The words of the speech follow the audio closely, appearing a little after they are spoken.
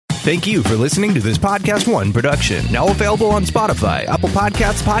Thank you for listening to this Podcast One production. Now available on Spotify, Apple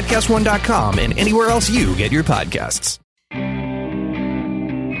Podcasts, PodcastOne.com, and anywhere else you get your podcasts.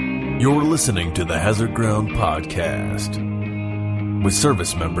 You're listening to the Hazard Ground Podcast, with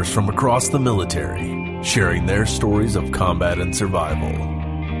service members from across the military sharing their stories of combat and survival.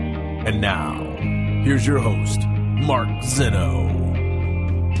 And now, here's your host, Mark Zeno.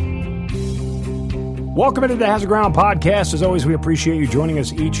 Welcome into the Hazard Ground Podcast. As always, we appreciate you joining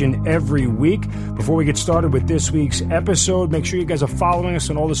us each and every week. Before we get started with this week's episode, make sure you guys are following us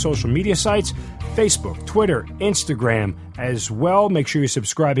on all the social media sites, Facebook, Twitter, Instagram as well. Make sure you're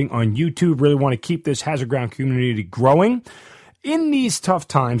subscribing on YouTube. Really want to keep this Hazard Ground community growing. In these tough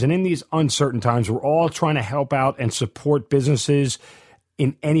times and in these uncertain times, we're all trying to help out and support businesses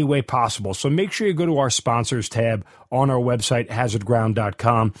in any way possible. So make sure you go to our sponsors tab on our website,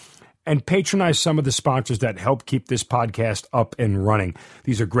 hazardground.com. and patronize some of the sponsors that help keep this podcast up and running.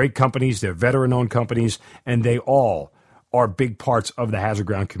 These are great companies, they're veteran-owned companies, and they all are big parts of the Hazard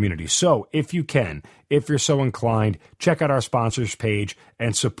Ground community. So if you can, if you're so inclined, check out our sponsors page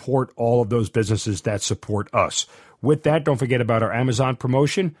and support all of those businesses that support us. With that, don't forget about our Amazon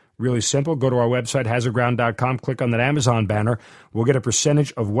promotion. Really simple. Go to our website, hazardground.com, click on that Amazon banner. We'll get a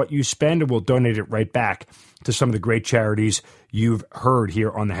percentage of what you spend, and we'll donate it right back to some of the great charities you've heard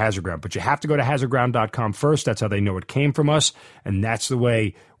here on the Hazard Ground. But you have to go to hazardground.com first. That's how they know it came from us, and that's the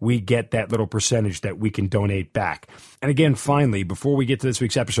way we get that little percentage that we can donate back. And again, finally, before we get to this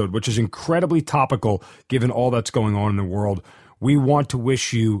week's episode, which is incredibly topical given all that's going on in the world, we want to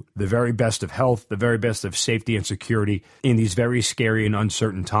wish you the very best of health, the very best of safety and security in these very scary and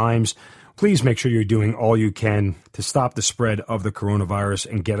uncertain times. Please make sure you're doing all you can to stop the spread of the coronavirus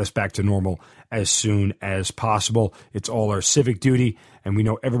and get us back to normal as soon as possible. It's all our civic duty, and we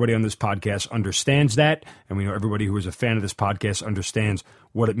know everybody on this podcast understands that, and we know everybody who is a fan of this podcast understands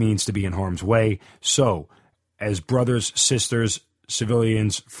what it means to be in harm's way. So, as brothers, sisters,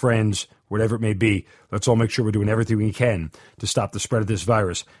 civilians, friends, whatever it may be, let's all make sure we're doing everything we can to stop the spread of this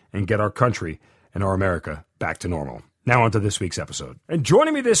virus and get our country and our America back to normal. Now on to this week's episode. And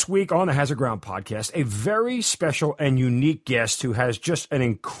joining me this week on the Hazard Ground Podcast, a very special and unique guest who has just an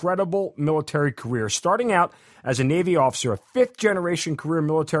incredible military career, starting out as a Navy officer, a fifth-generation career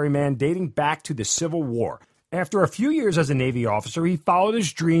military man dating back to the Civil War. After a few years as a Navy officer, he followed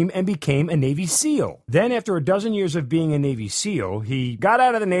his dream and became a Navy SEAL. Then, after a dozen years of being a Navy SEAL, he got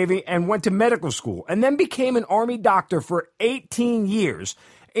out of the Navy and went to medical school, and then became an Army doctor for 18 years,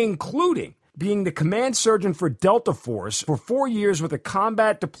 including being the command surgeon for Delta Force for 4 years with a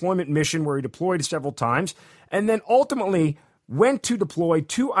combat deployment mission where he deployed several times, and then ultimately went to deploy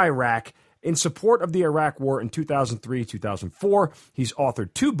to Iraq in support of the Iraq War in 2003-2004. He's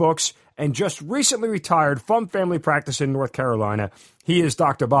authored 2 books and just recently retired from family practice in North Carolina. He is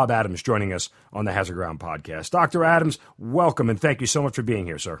Dr. Bob Adams, joining us on the Hazard Ground Podcast. Dr. Adams, welcome, and thank you so much for being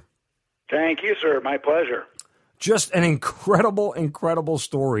here, sir. Thank you, sir. My pleasure. Just an incredible, incredible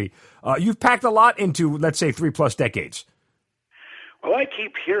story. You've packed a lot into, let's say, 3+ decades. Well, I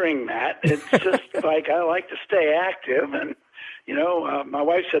keep hearing that. It's just like I like to stay active, and my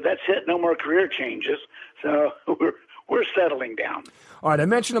wife said, that's it, no more career changes. So we're settling down. All right, I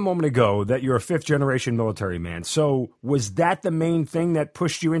mentioned a moment ago that you're a fifth-generation military man. So was that the main thing that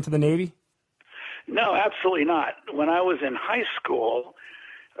pushed you into the Navy? No, absolutely not. When I was in high school,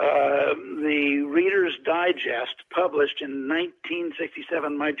 the Reader's Digest published in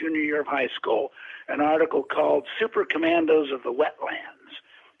 1967, my junior year of high school, an article called Super Commandos of the Wetlands.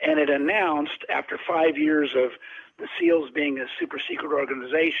 And it announced, after 5 years of the SEALs being a super secret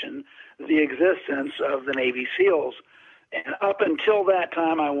organization, the existence of the Navy SEALs. And up until that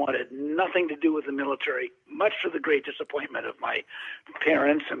time, I wanted nothing to do with the military, much to the great disappointment of my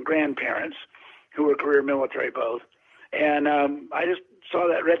parents and grandparents, who were career military both. And I just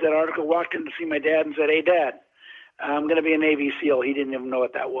read that article, walked in to see my dad and said, "Hey, Dad, I'm going to be a Navy SEAL." He didn't even know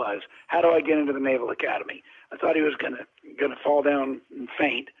what that was. How do I get into the Naval Academy? I thought he was going to fall down and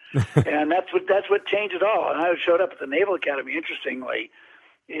faint. And that's what changed it all. And I showed up at the Naval Academy, interestingly,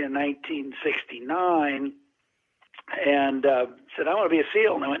 in 1969, and said, "I want to be a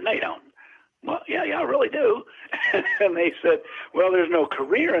SEAL." And I went, "No, you don't." "Well, yeah, I really do." And they said, "Well, there's no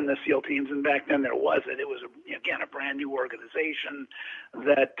career in the SEAL teams." And back then there wasn't. It was, again, a brand new organization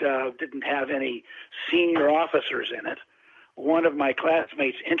that didn't have any senior officers in it. One of my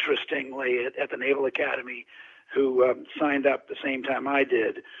classmates, interestingly, at the Naval Academy, who signed up the same time I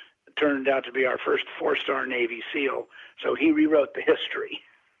did, turned out to be our first 4-star Navy SEAL. So he rewrote the history,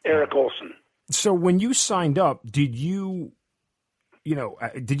 Eric Olson. So when you signed up, did you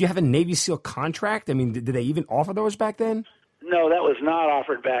have a Navy SEAL contract? I mean, did they even offer those back then? No, that was not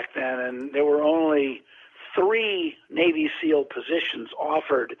offered back then, and there were only 3 Navy SEAL positions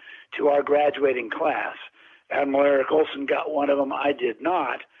offered to our graduating class. Admiral Eric Olson got one of them. I did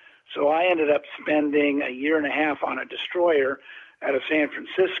not. So I ended up spending a year and a half on a destroyer out of San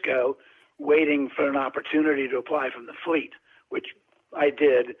Francisco waiting for an opportunity to apply from the fleet, which I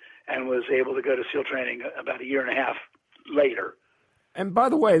did and was able to go to SEAL training about a year and a half later. And by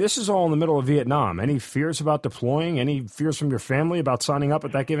the way, this is all in the middle of Vietnam. Any fears about deploying? Any fears from your family about signing up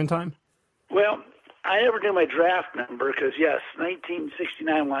at that given time? Well, I never knew my draft number because, yes,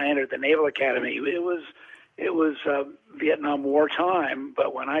 1969 when I entered the Naval Academy, it was Vietnam War time.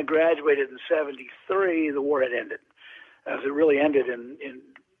 But when I graduated in 73, the war had ended. It really ended in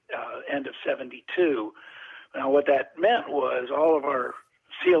end of 72. Now, what that meant was all of our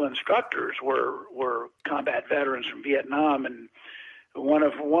SEAL instructors were combat veterans from Vietnam, and one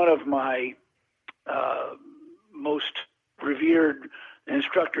of my most revered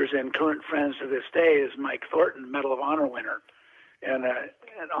instructors and current friends to this day is Mike Thornton, Medal of Honor winner. And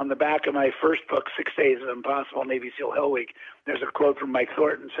on the back of my first book, 6 Days of Impossible Navy SEAL Hell Week, there's a quote from Mike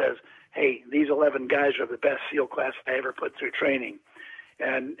Thornton says, "Hey, these 11 guys are the best SEAL class I ever put through training."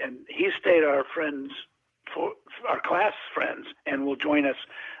 And he stayed our friends, for our class friends, and will join us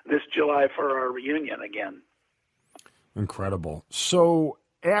this July for our reunion again. Incredible. So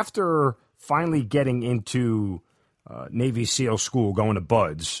after finally getting into Navy SEAL school, going to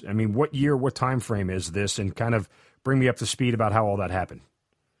BUD/S, I mean, what year, what time frame is this? And kind of bring me up to speed about how all that happened.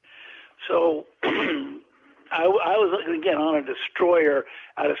 So I was, again, on a destroyer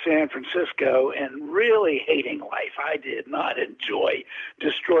out of San Francisco and really hating life. I did not enjoy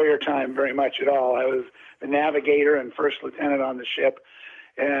destroyer time very much at all. I was the navigator and first lieutenant on the ship,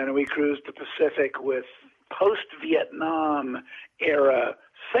 and we cruised the Pacific with post-Vietnam era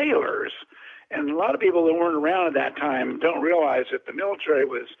sailors. And a lot of people that weren't around at that time don't realize that the military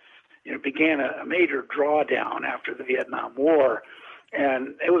began a major drawdown after the Vietnam War.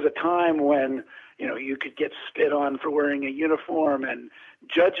 And it was a time when, you could get spit on for wearing a uniform, and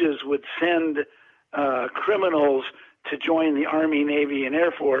judges would send criminals to join the Army, Navy, and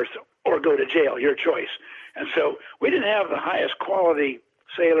Air Force or go to jail, your choice. And so we didn't have the highest quality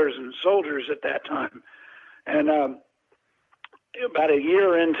sailors and soldiers at that time. And about a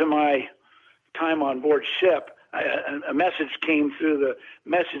year into my time on board ship, a message came through the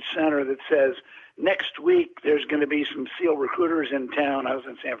message center that says, next week there's going to be some SEAL recruiters in town. I was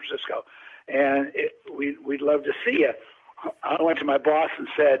in San Francisco, and we'd love to see you. I went to my boss and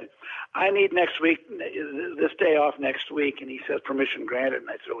said, I need next week, this day off next week. And he says, permission granted. And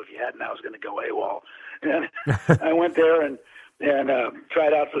I said, well, if you hadn't, I was going to go AWOL. And I went there and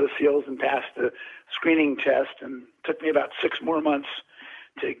tried out for the SEALs and passed the screening test, and took me about 6 more months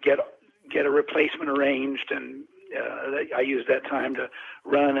to get a replacement arranged, and I used that time to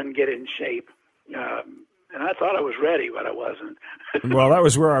run and get in shape. And I thought I was ready, but I wasn't. Well, that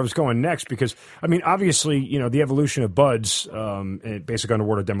was where I was going next, because, I mean, obviously, the evolution of BUD/S, Basic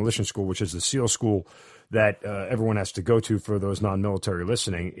Underwater Demolition School, which is the SEAL school that everyone has to go to for those non-military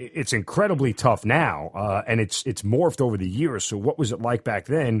listening, it's incredibly tough now, and it's morphed over the years. So what was it like back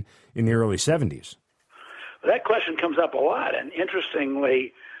then in the early 70s? That question comes up a lot, and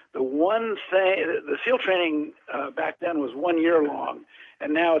interestingly, the one thing, the SEAL training back then was 1 year long,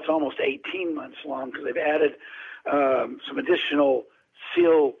 and now it's almost 18 months long because they've added some additional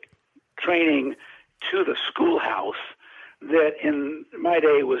SEAL training to the schoolhouse that in my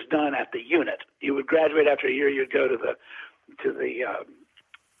day was done at the unit. You would graduate after a year, you'd go to the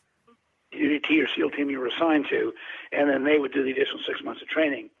UDT or SEAL team you were assigned to, and then they would do the additional 6 months of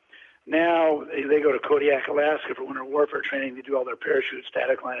training. Now they go to Kodiak, Alaska for winter warfare training. They do all their parachute,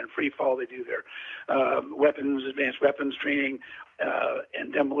 static line, and free fall. They do their advanced weapons training,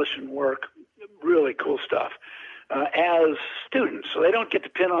 and demolition work. Really cool stuff as students. So they don't get to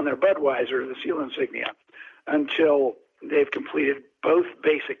pin on their Budweiser, the SEAL insignia, until they've completed both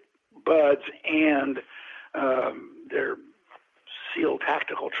basic BUD/S and their SEAL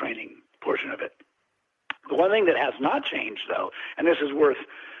tactical training portion of it. The one thing that has not changed, though, and this is worth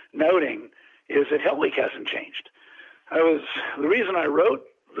noting, is that Hell Week hasn't changed. The reason I wrote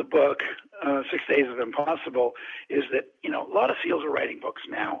the book, 6 Days of Impossible, is that, a lot of SEALs are writing books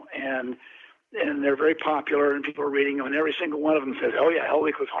now, and they're very popular, and people are reading them, and every single one of them says, oh yeah, Hell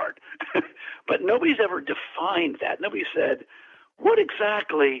Week was hard. But nobody's ever defined that. Nobody said, what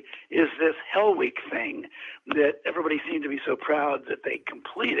exactly is this Hell Week thing that everybody seemed to be so proud that they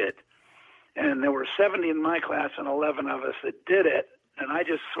completed? And there were 70 in my class and 11 of us that did it. And I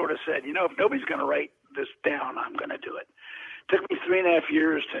just sort of said, if nobody's going to write this down, I'm going to do it. It took me 3.5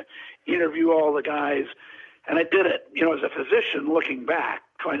 years to interview all the guys, And I did it, as a physician looking back,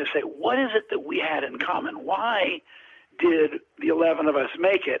 trying to say, what is it that we had in common? Why did the 11 of us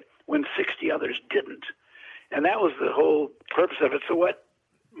make it when 60 others didn't? And that was the whole purpose of it. So what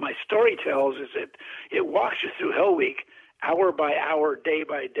my story tells is it walks you through Hell Week, hour by hour, day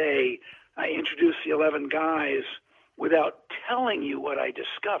by day. I introduce the 11 guys without telling you what I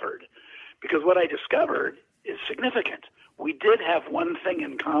discovered, because what I discovered is significant. We did have one thing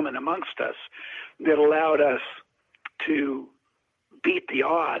in common amongst us that allowed us to beat the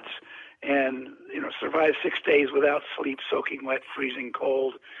odds and survive 6 days without sleep, soaking wet, freezing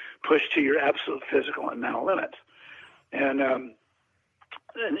cold, pushed to your absolute physical and mental limits. And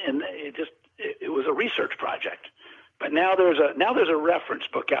it was a research project. But now there's a reference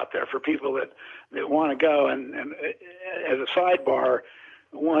book out there for people that want to go. And as a sidebar,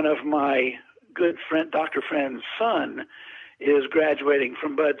 one of my good friend, Dr. Friend's son, is graduating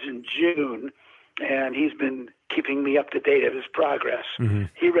from BUD/S in June, and he's been keeping me up to date of his progress. Mm-hmm.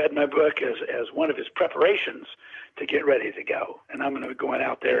 He read my book as one of his preparations to get ready to go, and I'm going to be going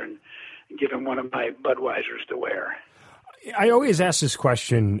out there and give him one of my Budweisers to wear. I always ask this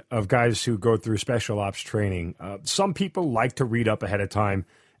question of guys who go through special ops training. Some people like to read up ahead of time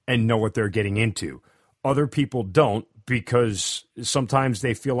and know what they're getting into. Other people don't, because sometimes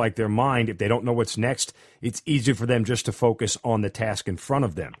they feel like their mind, if they don't know what's next, it's easier for them just to focus on the task in front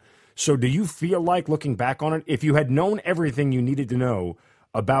of them. So do you feel like, looking back on it, if you had known everything you needed to know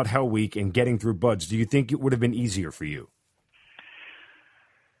about Hell Week and getting through BUD/S, do you think it would have been easier for you?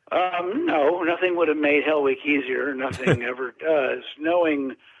 No, nothing would have made Hell Week easier. Nothing ever does.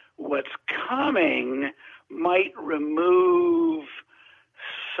 Knowing what's coming might remove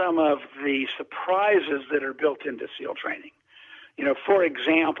some of the surprises that are built into SEAL training. For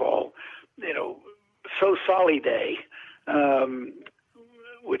example, So Sali Day,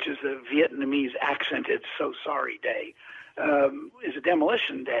 which is a Vietnamese accented So Sorry Day, is a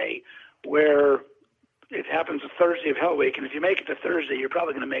demolition day where it happens the Thursday of Hell Week, and if you make it to Thursday, you're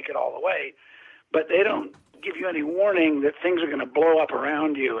probably going to make it all the way. But they don't give you any warning that things are going to blow up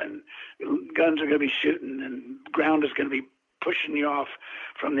around you, and guns are going to be shooting, and ground is going to be pushing you off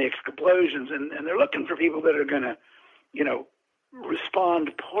from the explosions, and they're looking for people that are going to,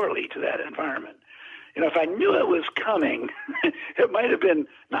 respond poorly to that environment. If I knew it was coming, it might have been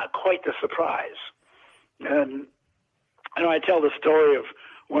not quite the surprise. And I tell the story of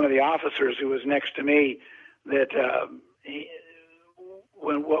one of the officers who was next to me that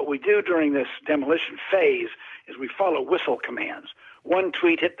when what we do during this demolition phase is we follow whistle commands. 1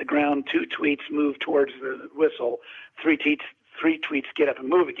 tweet, hit the ground. 2 tweets, move towards the whistle. 3 tweets, get up and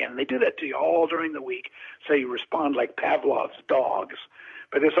move again. And they do that to you all during the week, so you respond like Pavlov's dogs.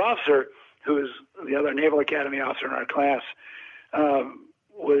 But this officer, who is the other Naval Academy officer in our class,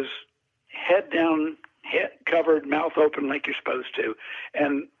 was head down, covered, mouth open like you're supposed to.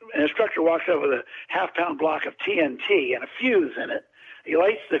 And an instructor walks up with a half-pound block of TNT and a fuse in it. He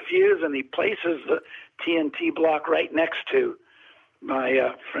lights the fuse and he places the TNT block right next to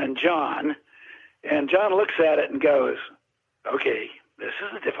my friend John. And John looks at it and goes, okay, this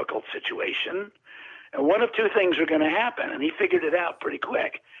is a difficult situation. And one of 2 things are going to happen. And he figured it out pretty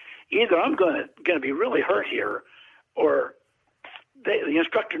quick. Either I'm going to be really hurt here, or the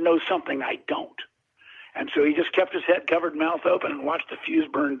instructor knows something I don't. And so he just kept his head covered, mouth open, and watched the fuse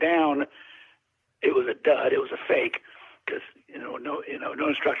burn down. It was a dud. It was a fake, because no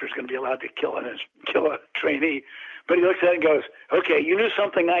instructor is going to be allowed to kill a trainee. But he looks at it and goes, "Okay, you knew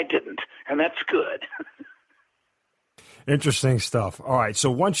something I didn't, and that's good." Interesting stuff. All right,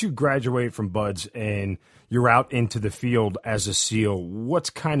 so once you graduate from BUD/S and you're out into the field as a SEAL, what's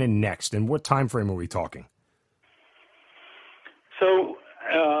kind of next, and what time frame are we talking? So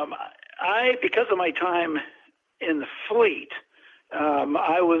because of my time in the fleet,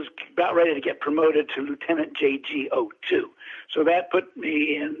 I was about ready to get promoted to Lieutenant JG02. So that put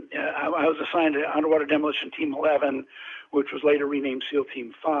me in, I was assigned to Underwater Demolition Team 11, which was later renamed SEAL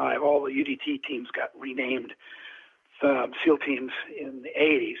Team 5. All the UDT teams got renamed SEAL teams in the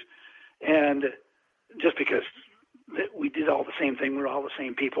 80s. And just because we did all the same thing, we were all the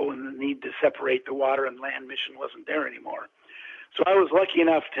same people, and the need to separate the water and land mission wasn't there anymore. So I was lucky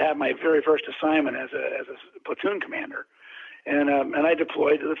enough to have my very first assignment as a platoon commander. And I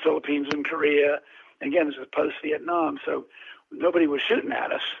deployed to the Philippines and Korea. Again, this is post-Vietnam, so nobody was shooting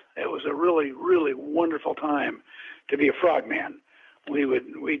at us. It was a really, really wonderful time to be a frogman. We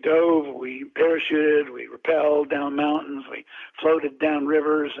dove, we parachuted, we rappelled down mountains, we floated down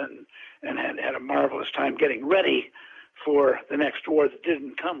rivers, and had a marvelous time getting ready for the next war that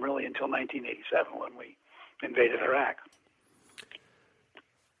didn't come really until 1987 when we invaded Iraq.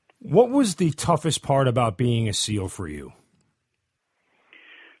 What was the toughest part about being a SEAL for you?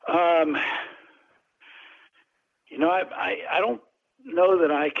 I don't know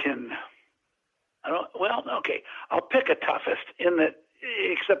that I can. Okay. I'll pick a toughest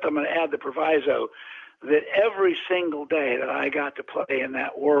except I'm going to add the proviso that every single day that I got to play in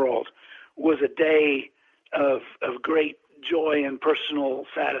that world was a day of great joy and personal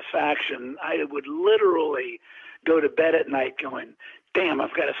satisfaction. I would literally go to bed at night going, damn,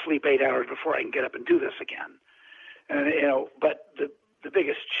 I've got to sleep 8 hours before I can get up and do this again. And, but the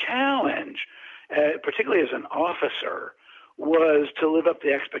biggest challenge, particularly as an officer, was to live up to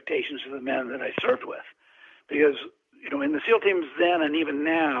the expectations of the men that I served with. Because, in the SEAL teams then and even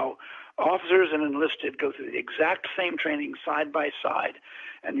now, officers and enlisted go through the exact same training side by side.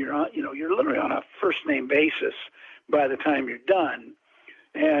 And you're literally on a first name basis by the time you're done.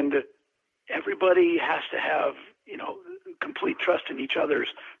 And everybody has to have, complete trust in each other's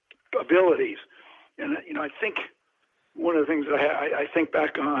abilities. And, I think one of the things that I think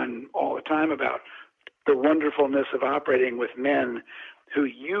back on all the time about the wonderfulness of operating with men who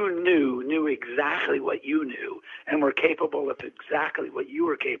knew exactly what you knew and were capable of exactly what you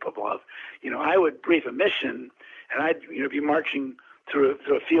were capable of. I would brief a mission, and I'd be marching through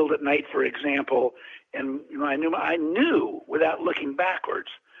a field at night, for example, and I knew without looking backwards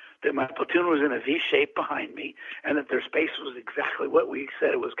that my platoon was in a V shape behind me, and that their space was exactly what we said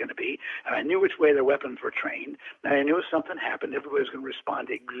it was going to be, and I knew which way their weapons were trained, and I knew if something happened, everybody was going to respond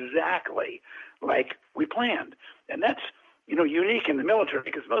exactly like we planned. And that's unique in the military,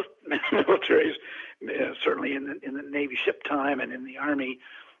 because most militaries, certainly in the Navy ship time and in the Army,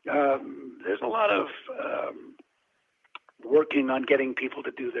 there's a lot of working on getting people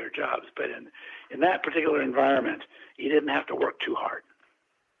to do their jobs. But in that particular environment, you didn't have to work too hard.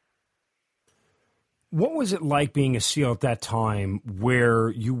 What was it like being a SEAL at that time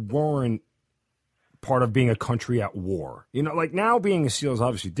where you weren't part of being a country at war? Like now being a SEAL is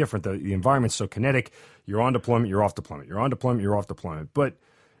obviously different. The environment's so kinetic. You're on deployment, you're off deployment. You're on deployment, you're off deployment. But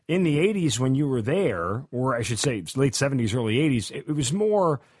in the 80s when you were there, or I should say late 70s, early 80s, it was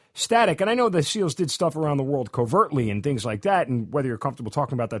more static. And I know the SEALs did stuff around the world covertly and things like that. And whether you're comfortable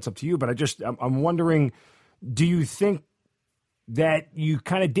talking about that's up to you. But I'm wondering, do you think that you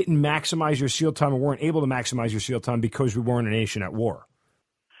kind of didn't maximize your SEAL time or weren't able to maximize your SEAL time because we weren't a nation at war?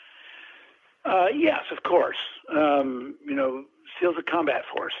 Yes, of course. SEAL's a combat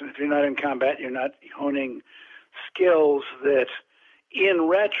force, and if you're not in combat, you're not honing skills that, in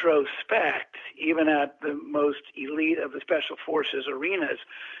retrospect, even at the most elite of the special forces arenas,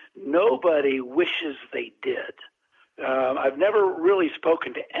 nobody wishes they did. I've never really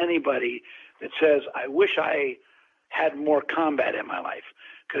spoken to anybody that says, I wish I had more combat in my life,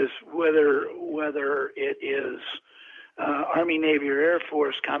 because whether it is Army, Navy, or Air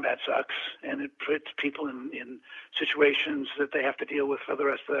Force, combat sucks, and it puts people in situations that they have to deal with for the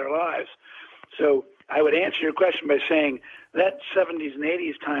rest of their lives. So I would answer your question by saying that 70s and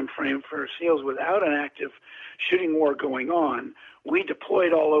 80s time frame for SEALs without an active shooting war going on, we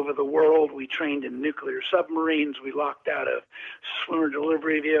deployed all over the world. We trained in nuclear submarines. We locked out of swimmer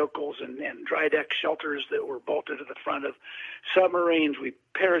delivery vehicles and dry deck shelters that were bolted to the front of submarines. We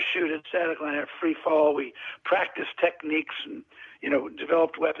parachuted, static line, free fall. We practiced techniques and,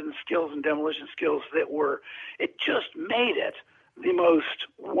 developed weapons skills and demolition skills it just made it the most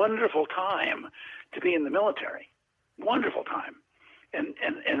wonderful time to be in the military. Wonderful time.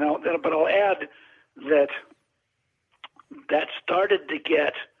 But I'll add that started to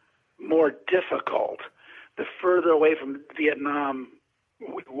get more difficult the further away from Vietnam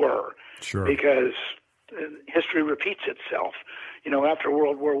we were. Sure. Because history repeats itself. After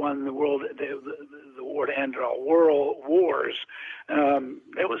World War I, the war to end all world wars,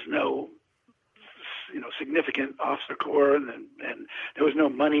 there was no significant officer corps, and there was no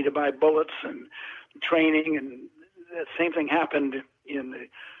money to buy bullets and training, and the same thing happened in the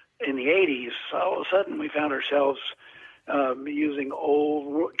 80s. All of a sudden, we found ourselves using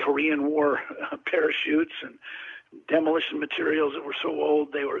old Korean War parachutes and demolition materials that were so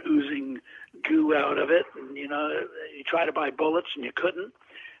old they were oozing goo out of it. And, you try to buy bullets and you couldn't.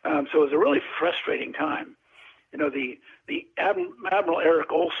 So it was a really frustrating time. The Admiral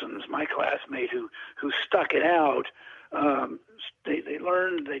Eric Olson's my classmate who stuck it out. They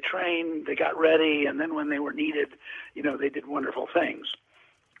learned, they trained, they got ready, and then when they were needed, they did wonderful things.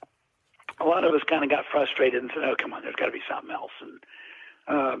 A lot of us kind of got frustrated and said, "Oh, come on, there's got to be something else." And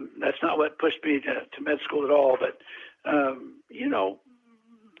that's not what pushed me to med school at all. But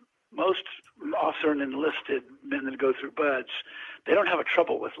most officer and enlisted men that go through BUD/S they don't have a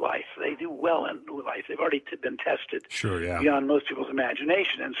trouble with life. They do well in life. They've already been tested beyond most people's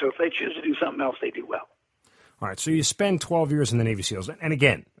imagination. And so if they choose to do something else, they do well. All right, so you spend 12 years in the Navy SEALs. And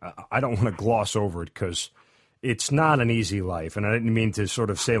again, I don't want to gloss over it because it's not an easy life. And I didn't mean to sort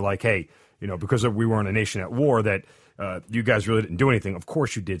of say like, hey, because we were in a nation at war that you guys really didn't do anything. Of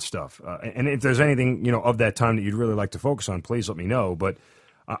course you did stuff. And if there's anything, of that time that you'd really like to focus on, please let me know. But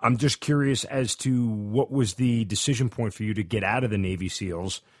I'm just curious as to what was the decision point for you to get out of the Navy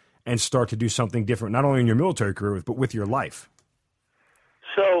SEALs and start to do something different, not only in your military career, but with your life.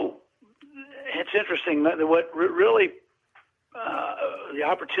 So it's interesting that what really the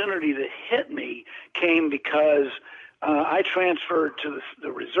opportunity that hit me came because I transferred to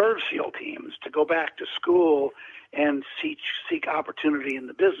the Reserve SEAL teams to go back to school and seek opportunity in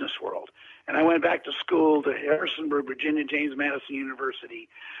the business world. And I went back to school to Harrisonburg, Virginia, James Madison University,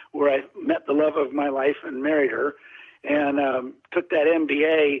 where I met the love of my life and married her, and took that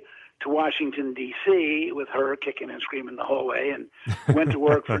MBA to Washington, D.C. with her kicking and screaming the whole way, and went to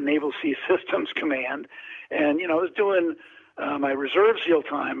work for Naval Sea Systems Command. And, I was doing my Reserve SEAL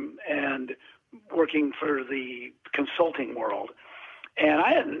time and working for the consulting world. And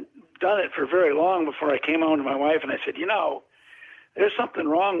I hadn't done it for very long before I came home to my wife and I said, there's something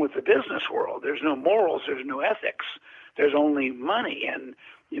wrong with the business world. There's no morals. There's no ethics. There's only money. And,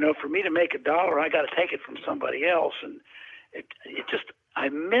 for me to make $1, I got to take it from somebody else. And it just, I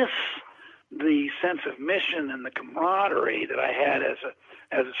miss the sense of mission and the camaraderie that I had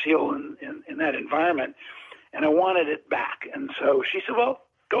as a SEAL in that environment. And I wanted it back. And so she said, well,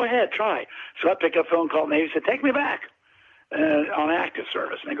 go ahead, try. So I picked up a phone call, and Navy said, take me back on active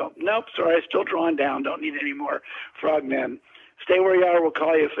service. And I go, nope, sorry, still drawing down. Don't need any more frogmen. Stay where you are. We'll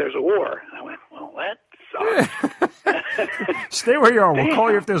call you if there's a war. And I went, well, that sucks. Stay where you are. We'll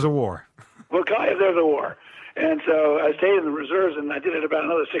call you if there's a war. We'll call you if there's a war. And so I stayed in the reserves, and I did it about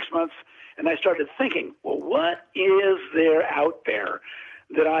another 6 months. And I started thinking, well, what is there out there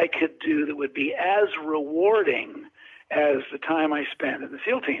that I could do that would be as rewarding as the time I spent in the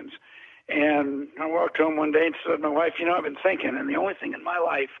SEAL teams? And I walked home one day and said to my wife, I've been thinking, and the only thing in my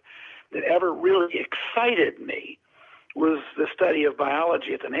life that ever really excited me was the study of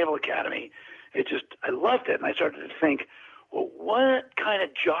biology at the Naval Academy. I loved it. And I started to think, well, what kind of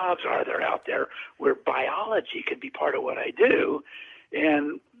jobs are there out there where biology could be part of what I do?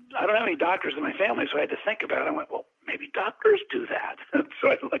 And I don't have any doctors in my family, so I had to think about it. I went, well, maybe doctors do that. So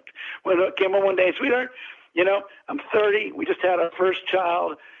I looked, when I came home one day, sweetheart, I'm 30. We just had our first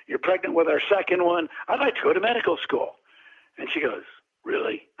child. You're pregnant with our second one. I'd like to go to medical school. And she goes,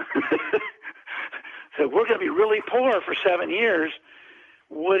 really? So we're going to be really poor for 7 years.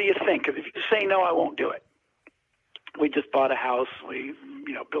 What do you think? Because if you say no, I won't do it. We just bought a house.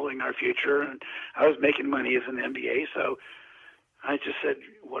 Building our future, and I was making money as an MBA. So I just said,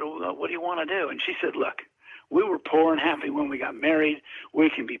 what do you want to do? And she said, look, we were poor and happy when we got married. We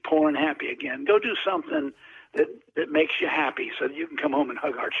can be poor and happy again. Go do something that makes you happy so that you can come home and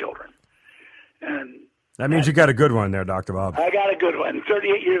hug our children. And that means you got a good one there, Dr. Bob. I got a good one.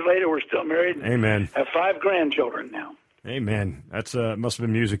 38 years later, we're still married. Amen. Have 5 grandchildren now. Amen. That's must have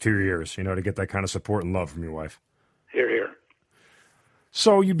been music to your ears, to get that kind of support and love from your wife. Hear, hear.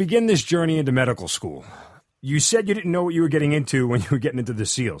 So you begin this journey into medical school. You said you didn't know what you were getting into when you were getting into the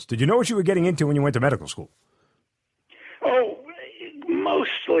SEALs. Did you know what you were getting into when you went to medical school? Oh,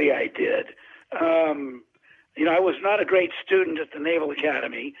 mostly I did. I was not a great student at the Naval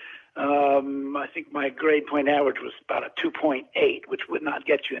Academy. I think my grade point average was about a 2.8, which would not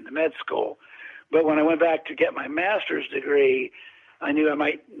get you into med school. But when I went back to get my master's degree, I knew I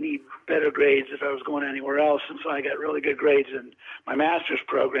might need better grades if I was going anywhere else. And so I got really good grades in my master's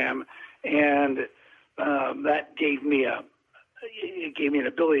program. And that gave me an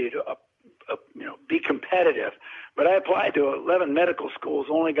ability to be competitive. But I applied to 11 medical schools,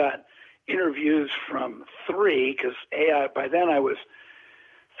 only got interviews from 3 because by then I was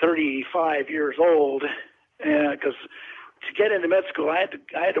 35 years old. Because to get into med school, I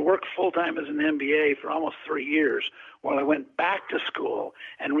had to work full time as an MBA for almost 3 years while I went back to school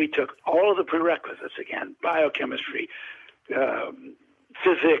and retook all of the prerequisites again: biochemistry,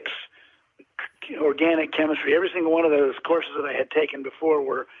 physics, organic chemistry. Every single one of those courses that I had taken before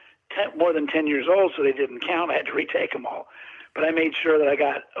were more than 10 years old, so they didn't count. I had to retake them all. But I made sure that I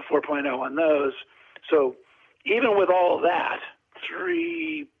got a 4.0 on those. So even with all of that,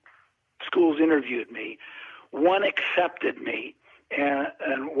 3 schools interviewed me. 1 accepted me, and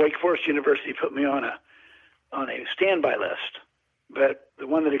Wake Forest University put me on a standby list. But the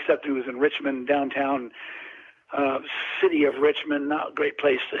one that accepted me was in Richmond, downtown city of Richmond. Not a great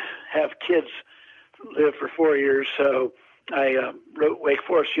place to have kids live for 4 years. So I wrote Wake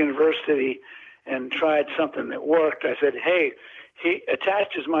Forest University and tried something that worked. I said, hey, he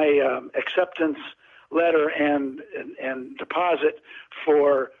attaches my acceptance letter and deposit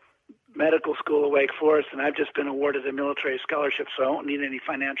for medical school at Wake Forest, and I've just been awarded a military scholarship, so I don't need any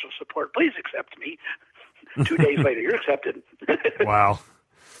financial support. Please accept me. 2 days later, you're accepted. Wow.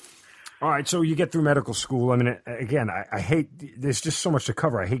 All right, so you get through medical school. I mean, again, I hate, there's just so much to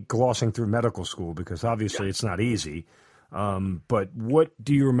cover. I hate glossing through medical school because obviously it's not easy. But what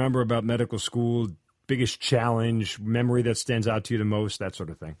do you remember about medical school? Biggest challenge, memory that stands out to you the most, that sort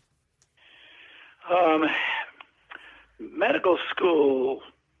of thing? Medical school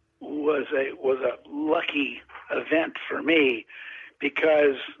was a lucky event for me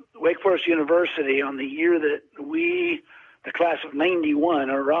because Wake Forest University, on the year that the class of 91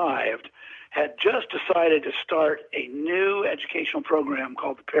 arrived, had just decided to start a new educational program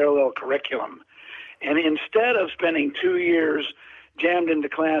called the Parallel Curriculum. And instead of spending 2 years jammed into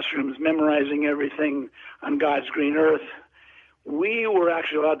classrooms memorizing everything on God's green earth, we were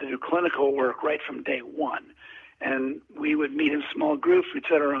actually allowed to do clinical work right from day one. And we would meet in small groups. We'd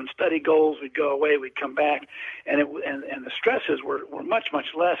set our own study goals. We'd go away. We'd come back. And the stresses were much,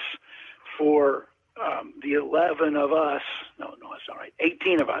 much less for the 11 of us. No, that's all right.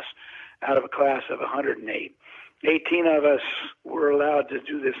 18 of us out of a class of 108. 18 of us were allowed to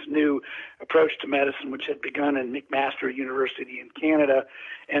do this new approach to medicine, which had begun in McMaster University in Canada,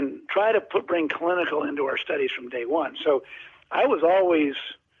 and try to bring clinical into our studies from day one. So I was always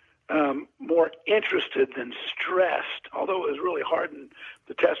more interested than stressed, although it was really hard and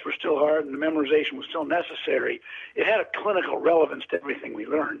the tests were still hard and the memorization was still necessary. It had a clinical relevance to everything we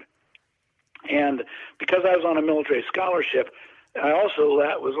learned. And because I was on a military scholarship, I also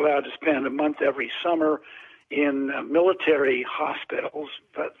was allowed to spend a month every summer in military hospitals,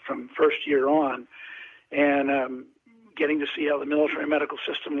 but from first year on, and getting to see how the military medical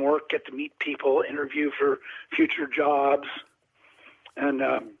system worked, get to meet people, interview for future jobs, and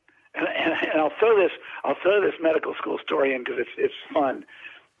I'll throw this medical school story in because it's fun.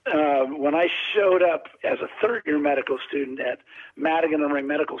 When I showed up as a third-year medical student at Madigan Army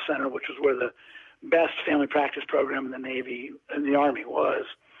Medical Center, which was where the best family practice program in the Navy and the Army was,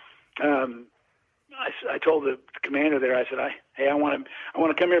 I told the commander there, I said, "Hey, I want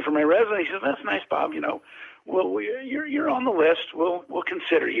to come here for my residency." He said, "That's nice, Bob. Well, you're on the list. We'll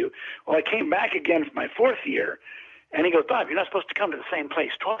consider you." Well, I came back again for my fourth year, and he goes, "Bob, you're not supposed to come to the same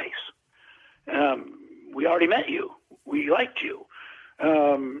place twice. We already met you. We liked you."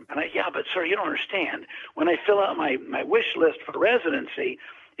 Yeah, but sir, you don't understand. When I fill out my wish list for residency,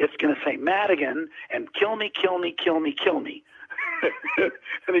 it's going to say Madigan and kill me, kill me, kill me, kill me.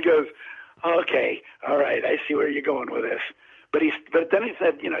 And he goes, "Okay, all right, I see where you're going with this." But then he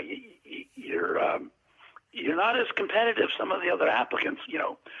said, you're not as competitive as some of the other applicants.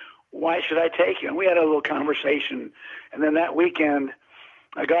 Why should I take you? And we had a little conversation. And then that weekend,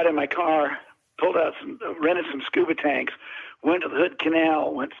 I got in my car, rented some scuba tanks, went to the Hood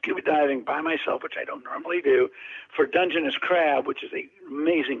Canal, went scuba diving by myself, which I don't normally do, for Dungeness crab, which is an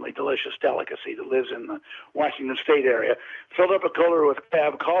amazingly delicious delicacy that lives in the Washington State area. Filled up a cooler with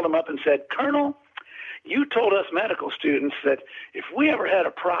crab, called him up and said, "Colonel, you told us medical students that if we ever had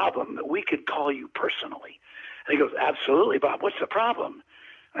a problem that we could call you personally." And he goes, "Absolutely, Bob. What's the problem?"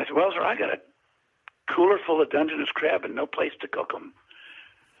 And I said, "Well, sir, I got a cooler full of Dungeness crab and no place to cook them."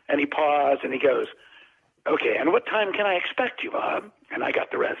 And he paused and he goes, "Okay, and what time can I expect you, Bob?" And I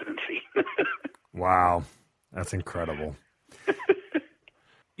got the residency. Wow, that's incredible.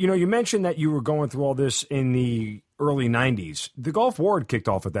 You mentioned that you were going through all this in the early 90s. The Gulf War had kicked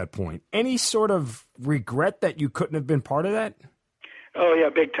off at that point. Any sort of regret that you couldn't have been part of that? Oh, yeah,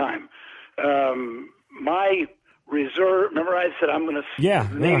 big time. My reserve, remember I said I'm going to,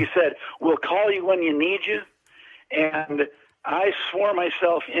 the Navy said, "We'll call you when you need you." And I swore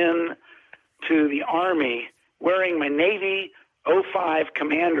myself in to the Army wearing my Navy 05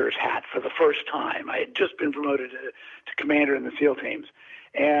 commander's hat for the first time. I had just been promoted to commander in the SEAL teams,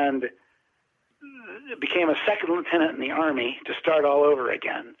 and became a second lieutenant in the Army to start all over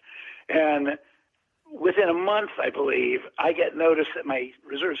again. And within a month, I believe, I get notice that my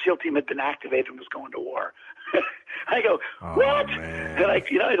reserve SEAL team had been activated and was going to war. I go, "What?" Man. And I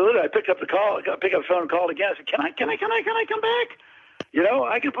picked up the phone and called again. I said, Can I come back?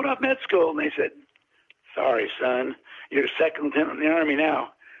 I can put off med school. And they said, "Sorry, son, you're second lieutenant in the Army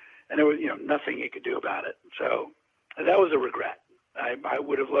now." And there was, nothing you could do about it. So that was a regret. I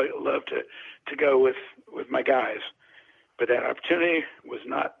would have loved to go with my guys, but that opportunity was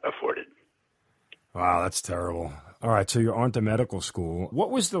not afforded. Wow, that's terrible. All right, so you're on to medical school.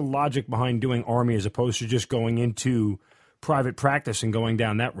 What was the logic behind doing Army as opposed to just going into private practice and going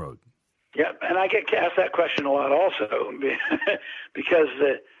down that road? Yeah, and I get asked that question a lot also because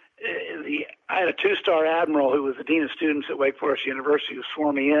I had a 2-star admiral who was the dean of students at Wake Forest University who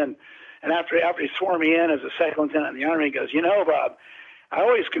swore me in. And after he swore me in as a second lieutenant in the Army, he goes, Bob, I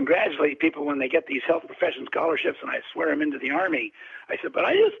always congratulate people when they get these health profession scholarships and I swear them into the Army. I said, but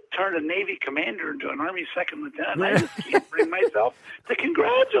I just turned a Navy commander into an Army second lieutenant. I just can't bring myself to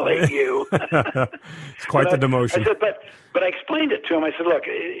congratulate you. It's quite the demotion. I said, but I explained it to him. I said, look,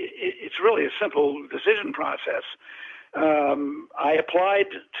 it's really a simple decision process. I applied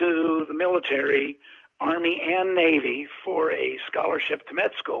to the military, Army and Navy, for a scholarship to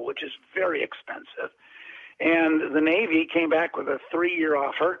med school, which is very expensive. And the Navy came back with a 3-year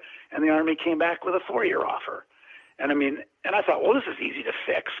offer, and the Army came back with a 4-year offer. And I thought, well, this is easy to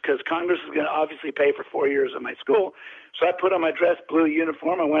fix because Congress is going to obviously pay for 4 years of my school. So I put on my dress blue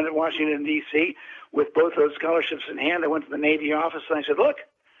uniform. I went to Washington, D.C. with both those scholarships in hand. I went to the Navy office and I said, look,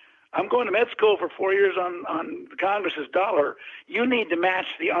 I'm going to med school for 4 years on Congress's dollar. You need to match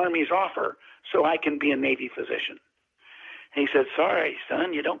the Army's offer so I can be a Navy physician. And he said, sorry,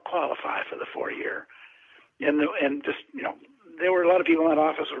 son, you don't qualify for the 4-year. And just, there were a lot of people in that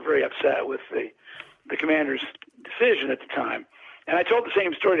office who were very upset with the commander's decision at the time. And I told the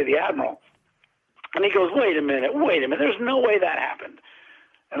same story to the admiral. And he goes, wait a minute, there's no way that happened.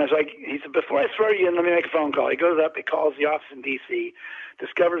 And I was like, he said, before I throw you in, let me make a phone call. He goes up, he calls the office in D.C.,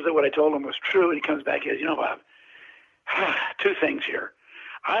 discovers that what I told him was true, and he comes back and says, Bob, 2 things here.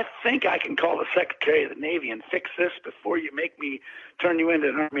 I think I can call the Secretary of the Navy and fix this before you make me turn you into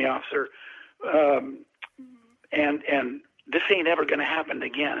an Army officer. And this ain't ever going to happen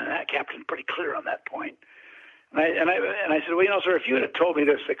again. And that captain's pretty clear on that point. And I said, well, sir, if you had told me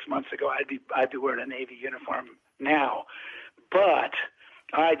this 6 months ago, I'd be wearing a Navy uniform now. But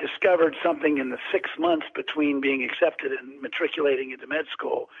I discovered something in the 6 months between being accepted and matriculating into med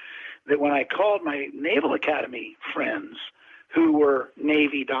school that when I called my Naval Academy friends who were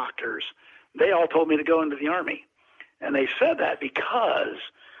Navy doctors, they all told me to go into the Army. And they said that because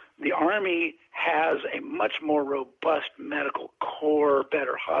the Army has a much more robust medical corps,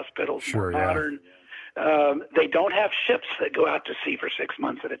 better hospitals, more modern. They don't have ships that go out to sea for 6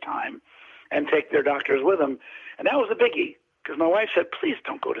 months at a time and take their doctors with them. And that was a biggie because my wife said, please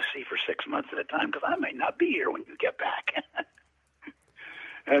don't go to sea for 6 months at a time because I might not be here when you get back.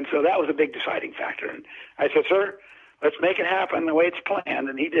 And so that was a big deciding factor. And I said, sir, let's make it happen the way it's planned.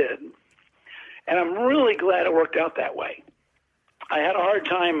 And he did. And I'm really glad it worked out that way. I had a hard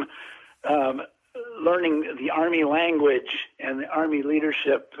time learning the Army language and the Army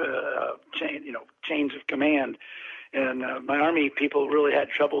leadership chains of command. And my Army people really had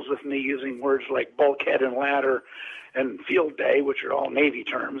troubles with me using words like bulkhead and ladder and field day, which are all Navy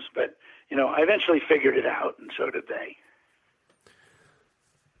terms. But, I eventually figured it out, and so did they.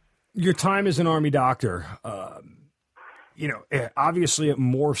 Your time as an Army doctor, obviously it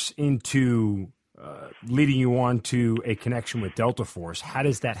morphs into leading you on to a connection with Delta Force. How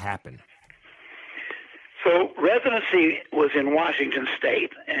does that happen? So residency was in Washington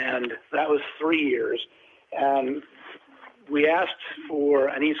State, and that was 3 years. And we asked for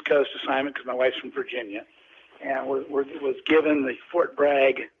an East Coast assignment because my wife's from Virginia, and was given the Fort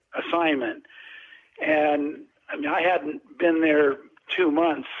Bragg assignment. And I hadn't been there 2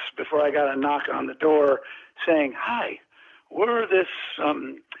 months before I got a knock on the door saying, hi, we're this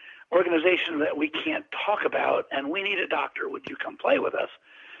organization that we can't talk about, and we need a doctor. Would you come play with us?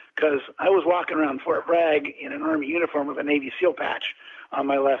 Because I was walking around Fort Bragg in an Army uniform with a Navy SEAL patch on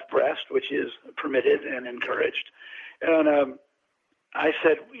my left breast, which is permitted and encouraged. And I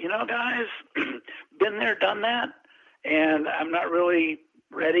said, guys, been there, done that, and I'm not really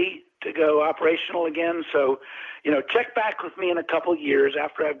ready to go operational again. So, check back with me in a couple years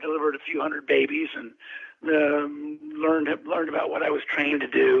after I've delivered a few hundred babies and learned about what I was trained to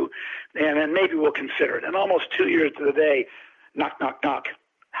do, and then maybe we'll consider it. And almost 2 years to the day, knock, knock, knock.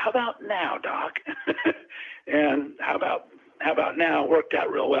 How about now, Doc? And how about now worked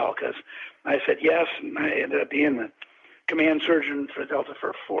out real well because I said yes, and I ended up being the command surgeon for Delta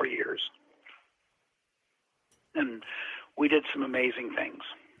for 4 years. And we did some amazing things.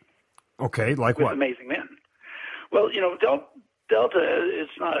 Okay, like what? Amazing men. Well, Delta is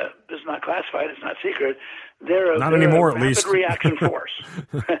not classified. It's not secret. They're not anymore, a at least. Rapid reaction force.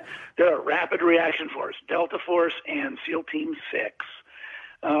 They're a rapid reaction force. Delta Force and SEAL Team 6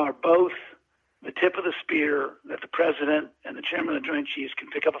 are both the tip of the spear that the president and the chairman of the Joint Chiefs can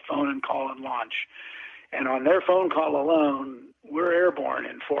pick up a phone and call and launch. And on their phone call alone, we're airborne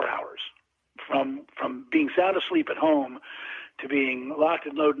in 4 hours. From being sound asleep at home to being locked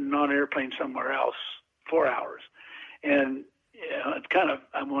and loaded and on an airplane somewhere else, 4 hours. And it's kind of,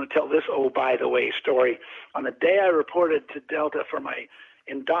 I want to tell this, by the way, story. On the day I reported to Delta for my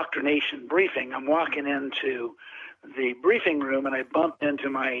indoctrination briefing, I'm walking into the briefing room, and I bumped into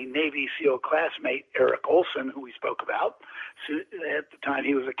my Navy SEAL classmate, Eric Olson, who we spoke about. So at the time,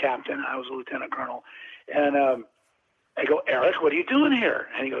 he was a captain, and I was a lieutenant colonel. And I go, Eric, what are you doing here?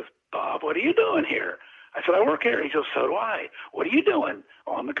 And he goes, Bob, what are you doing here? I said, I work here. He goes, so do I. What are you doing?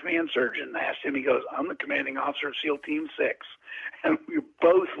 Oh, I'm the command surgeon. I asked him. He goes, I'm the commanding officer of SEAL Team 6. And we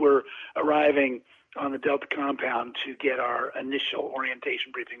both were arriving on the Delta compound to get our initial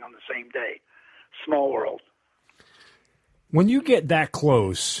orientation briefing on the same day. Small world. When you get that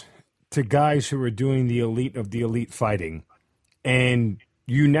close to guys who are doing the elite of the elite fighting, and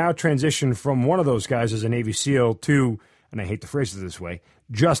you now transition from one of those guys as a Navy SEAL to, and I hate to phrase it this way,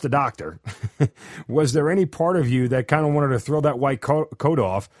 just a doctor, was there any part of you that kind of wanted to throw that white coat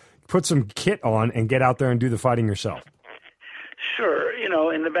off, put some kit on, and get out there and do the fighting yourself? Sure.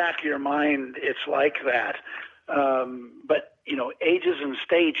 In the back of your mind, it's like that. But, ages and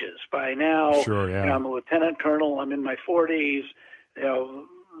stages. By now, sure, yeah. I'm a lieutenant colonel. I'm in my 40s.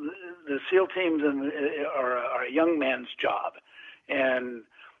 The SEAL teams are a young man's job. And,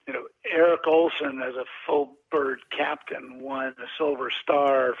 Eric Olson, as a full bird captain, won a Silver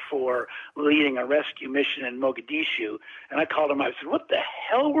Star for leading a rescue mission in Mogadishu. And I called him. I said, what the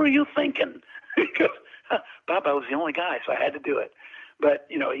hell were you thinking? He goes, Bob, I was the only guy, so I had to do it. But,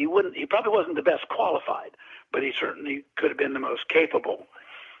 he probably wasn't the best qualified, but he certainly could have been the most capable.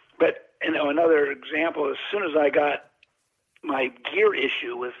 But, another example, as soon as I got my gear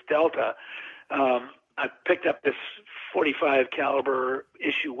issue with Delta, I picked up this 45 caliber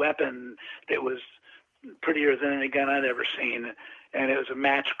issue weapon that was prettier than any gun I'd ever seen. And it was a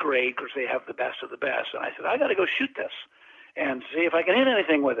match grade because they have the best of the best. And I said, I got to go shoot this and see if I can hit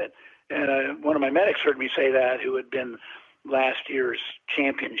anything with it. And one of my medics heard me say that, who had been last year's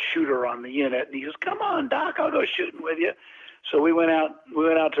champion shooter on the unit. And he goes, come on, Doc, I'll go shooting with you. So we went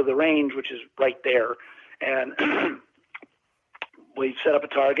out to the range, which is right there. And we set up a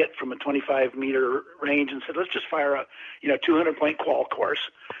target from a 25-meter range and said, let's just fire a 200-point qual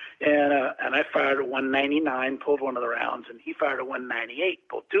course. And I fired a 199, pulled one of the rounds, and he fired a 198,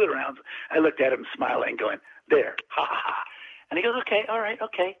 pulled two of the rounds. I looked at him smiling, going, there, ha, ha, ha. And he goes, okay, all right,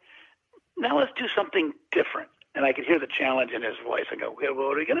 okay. Now let's do something different. And I could hear the challenge in his voice. I go, well,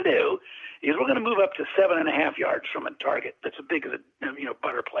 what are we going to do? He goes, we're going to move up to 7.5 yards from a target that's as big as a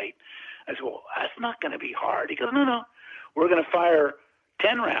butter plate. I said, well, that's not going to be hard. He goes, no. We're going to fire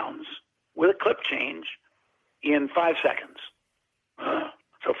 10 rounds with a clip change in 5 seconds.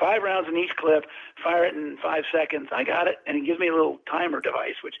 So 5 rounds in each clip, fire it in 5 seconds. I got it. And he gives me a little timer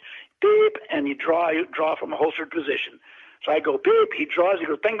device, which beep, and you draw from a holstered position. So I go beep, he draws, he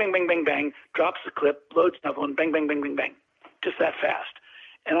goes bang, bang, bang, bang, bang, drops the clip, loads another one, bang, bang, bang, bang, bang. Just that fast.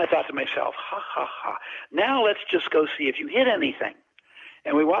 And I thought to myself, ha, ha, ha. Now let's just go see if you hit anything.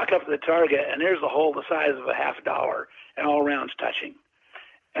 And we walk up to the target, and there's the hole the size of a $50 and all rounds touching.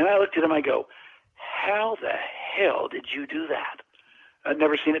 And I looked at him, I go, how the hell did you do that? I'd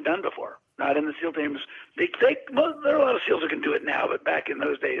never seen it done before. Not in the SEAL teams. Well, there are a lot of SEALs who can do it now, but back in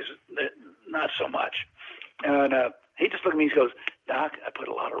those days, not so much. And he just looked at me and goes, Doc, I put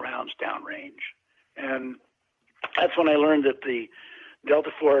a lot of rounds downrange. And that's when I learned that the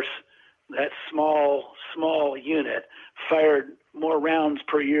Delta Force, that small unit, fired more rounds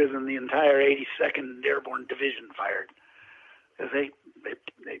per year than the entire 82nd Airborne Division fired. Because they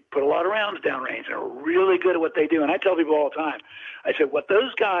put a lot of rounds downrange and are really good at what they do. And I tell people all the time, I said, what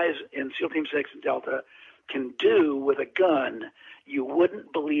those guys in SEAL Team 6 and Delta can do with a gun, you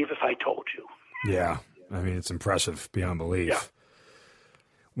wouldn't believe if I told you. Yeah. I mean, it's impressive beyond belief. Yeah.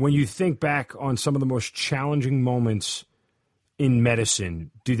 When you think back on some of the most challenging moments in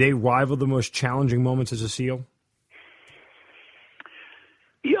medicine, do they rival the most challenging moments as a SEAL?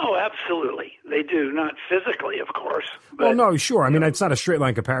 Oh, absolutely. They do. Not physically, of course. But, well, no, sure. I mean, it's not a straight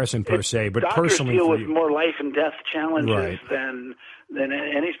line comparison per se, but personally deal for with you. more life and death challenges Right. than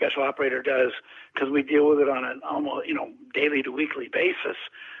any special operator does, because we deal with it on an almost daily to weekly basis.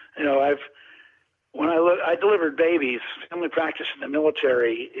 When I delivered babies, family practice in the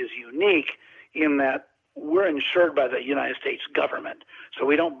military is unique in that we're insured by the United States government. So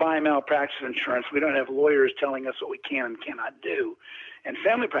we don't buy malpractice insurance. We don't have lawyers telling us what we can and cannot do. And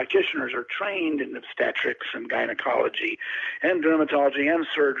family practitioners are trained in obstetrics and gynecology and dermatology and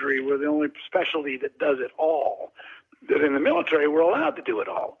surgery. We're the only specialty that does it all. But in the military, we're allowed to do it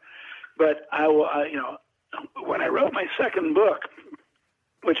all. But when I wrote my second book,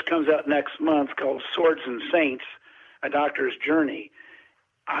 which comes out next month, called Swords and Saints, A Doctor's Journey,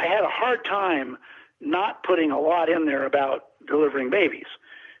 I had a hard time not putting a lot in there about delivering babies,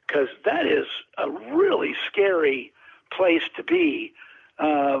 because that is a really scary place to be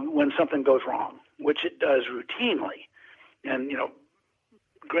when something goes wrong, which it does routinely. And,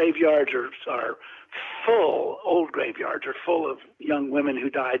 graveyards are full, old graveyards are full of young women who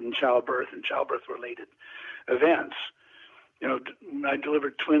died in childbirth and childbirth-related events. I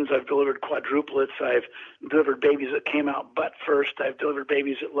delivered twins, I've delivered quadruplets, I've delivered babies that came out butt first, I've delivered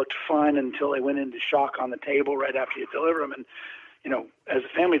babies that looked fine until they went into shock on the table right after you deliver them. And, as a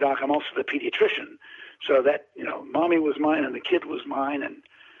family doc, I'm also the pediatrician. So that, mommy was mine and the kid was mine. And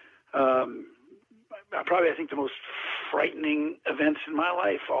I think the most frightening events in my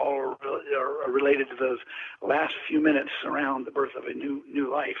life all are related to those last few minutes around the birth of a new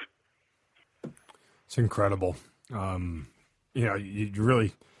life. It's incredible. You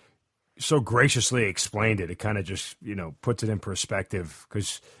really so graciously explained it. It kind of just, puts it in perspective,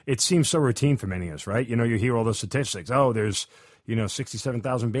 because it seems so routine for many of us, right? You hear all those statistics. Oh, there's,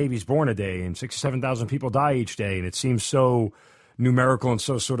 67,000 babies born a day and 67,000 people die each day. And it seems so numerical and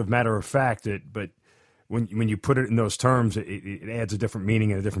so sort of matter of fact but when you put it in those terms, it adds a different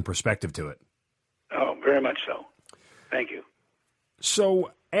meaning and a different perspective to it. Oh, very much so. Thank you.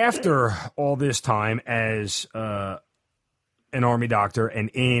 So after all this time as an Army doctor and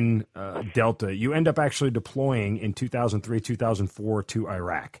in Delta, you end up actually deploying in 2003, 2004 to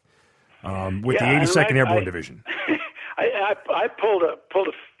Iraq with the 82nd Airborne Division. I pulled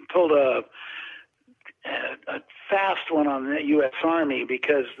a fast one on the U.S. Army,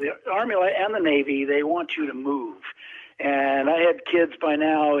 because the Army and the Navy, they want you to move. And I had kids by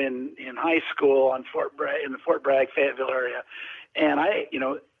now in high school in the Fort Bragg, Fayetteville area, and I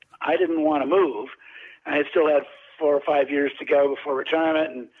didn't want to move. I still had 4 or 5 years to go before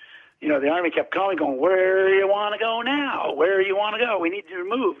retirement, and the Army kept calling, going, "Where do you want to go now? Where do you want to go? We need you to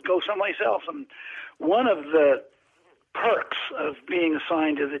move. Go someplace else." And one of the perks of being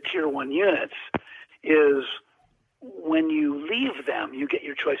assigned to the Tier 1 units is when you leave them, you get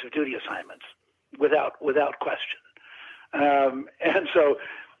your choice of duty assignments without question. And so,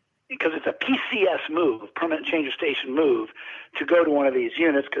 because it's a PCS move, permanent change of station move, to go to one of these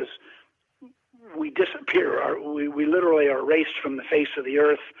units, because we disappear. We literally are erased from the face of the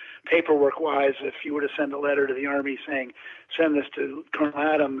earth, paperwork-wise. If you were to send a letter to the Army saying, "Send this to Colonel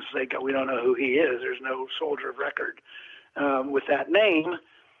Adams," they go, "We don't know who he is. There's no soldier of record with that name."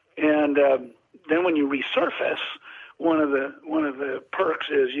 And then when you resurface, one of the perks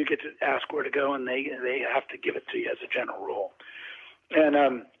is you get to ask where to go, and they have to give it to you as a general rule.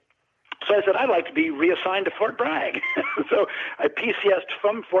 And so I said, I'd like to be reassigned to Fort Bragg. So I PCS'd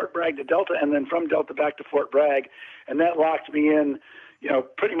from Fort Bragg to Delta, and then from Delta back to Fort Bragg, and that locked me in,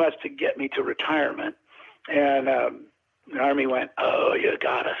 pretty much to get me to retirement. And the Army went, "Oh, you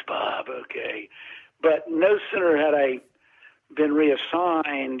got us, Bob, okay." But no sooner had I been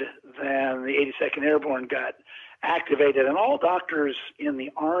reassigned than the 82nd Airborne got activated, and all doctors in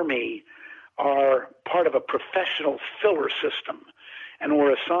the Army are part of a professional filler system, and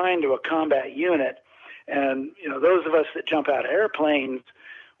we're assigned to a combat unit. And those of us that jump out of airplanes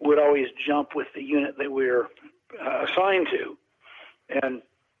would always jump with the unit that we're assigned to. And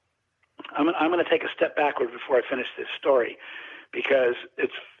I'm going to take a step backward before I finish this story, because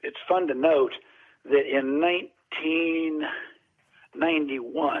it's fun to note that in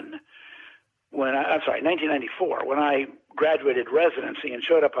 1994, when I graduated residency and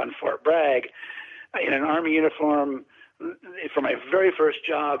showed up on Fort Bragg in an Army uniform for my very first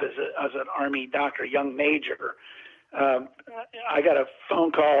job as an Army doctor, young major, I got a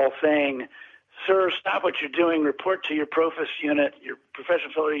phone call saying, "Sir, stop what you're doing. Report to your PROFIS unit, your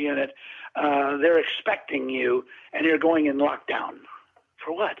professional filler unit. They're expecting you, and you're going in lockdown."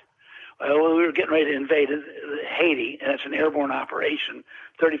 For what? Well, we were getting ready to invade Haiti, and it's an airborne operation,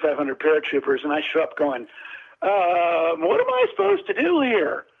 3,500 paratroopers, and I show up going, "What am I supposed to do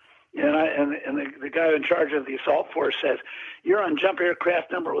here?" And the guy in charge of the assault force says, "You're on jump aircraft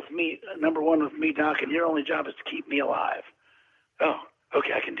number one with me, Doc, and your only job is to keep me alive." Oh,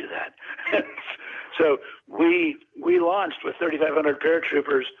 okay, I can do that. So we launched with 3,500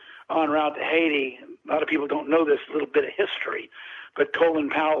 paratroopers en route to Haiti. A lot of people don't know this little bit of history, but Colin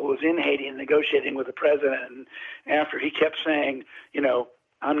Powell was in Haiti and negotiating with the president, and after he kept saying,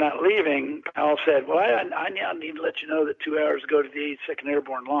 "I'm not leaving," Powell said, "Well, I now need to let you know that 2 hours ago the 82nd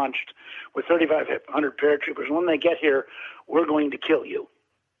Airborne launched with 3,500 paratroopers. When they get here, we're going to kill you."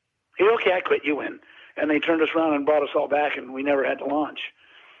 Hey, okay, I quit, you win. And they turned us around and brought us all back, and we never had to launch.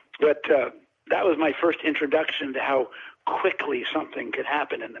 But that was my first introduction to how quickly something could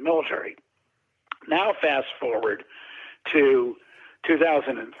happen in the military. Now fast forward to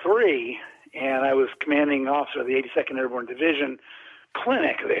 2003, and I was commanding officer of the 82nd Airborne Division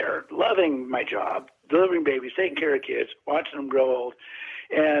clinic there, loving my job, delivering babies, taking care of kids, watching them grow old,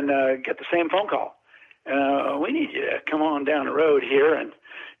 and get the same phone call. We need you to come on down the road here and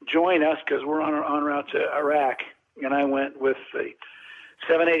join us because we're on route to Iraq. And I went with the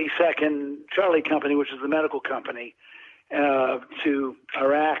 782nd Charlie Company, which is the medical company, to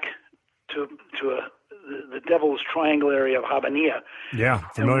Iraq, to the Devil's Triangle area of Habbaniyah. Yeah,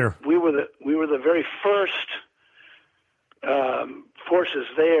 familiar. And we were the very first forces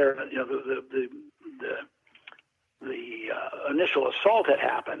there. The initial assault had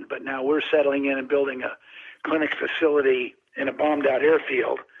happened, but now we're settling in and building a clinic facility in a bombed-out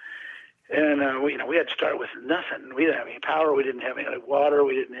airfield. And we had to start with nothing. We didn't have any power. We didn't have any water.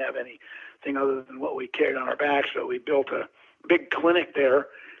 We didn't have anything other than what we carried on our backs. So we built a big clinic there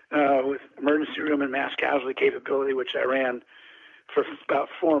with emergency room and mass casualty capability, which I ran for about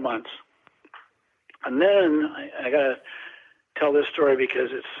 4 months. And then I got to tell this story because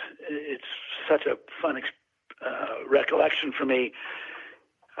it's such a fun recollection for me.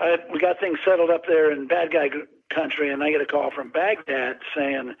 We got things settled up there in bad guy country, and I get a call from Baghdad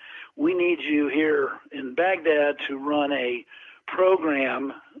saying, we need you here in Baghdad to run a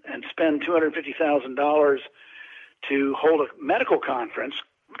program and spend $250,000 to hold a medical conference,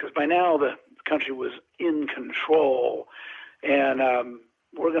 because by now the country was in control. And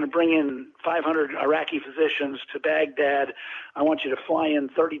we're going to bring in 500 Iraqi physicians to Baghdad. I want you to fly in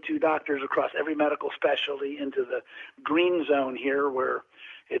 32 doctors across every medical specialty into the green zone here where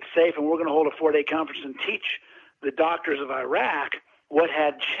it's safe, and we're going to hold a 4-day conference and teach the doctors of Iraq what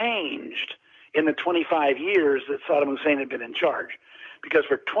had changed in the 25 years that Saddam Hussein had been in charge. Because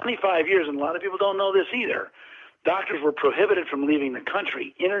for 25 years, and a lot of people don't know this either, doctors were prohibited from leaving the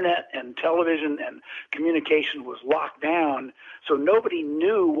country. Internet and television and communication was locked down, so nobody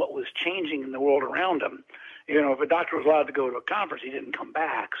knew what was changing in the world around them. If a doctor was allowed to go to a conference, he didn't come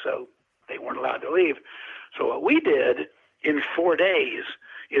back, so they weren't allowed to leave. So what we did in 4 days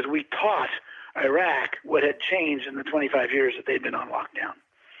is we taught Iraq what had changed in the 25 years that they'd been on lockdown.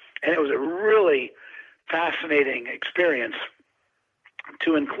 And it was a really fascinating experience,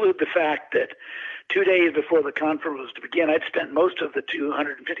 to include the fact that 2 days before the conference was to begin, I'd spent most of the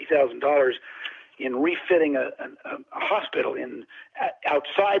 $250,000 in refitting a hospital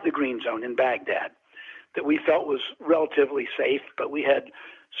outside the green zone in Baghdad that we felt was relatively safe, but we had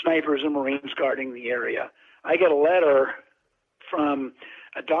snipers and Marines guarding the area. I get a letter from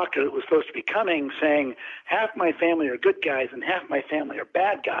a doctor that was supposed to be coming saying, half my family are good guys and half my family are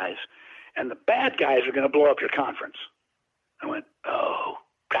bad guys, and the bad guys are going to blow up your conference. I went, oh,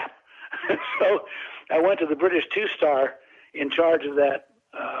 crap. So I went to the British two-star in charge of that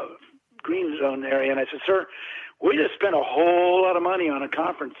green zone area, and I said, sir, we just spent a whole lot of money on a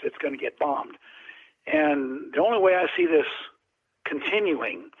conference that's going to get bombed. And the only way I see this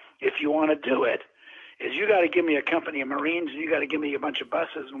continuing, if you want to do it, is you got to give me a company of Marines, and you got to give me a bunch of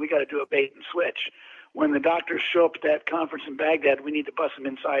buses, and we got to do a bait and switch. When the doctors show up at that conference in Baghdad, we need to bus them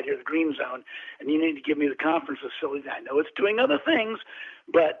inside here, the green zone, and you need to give me the conference facility. I know it's doing other things,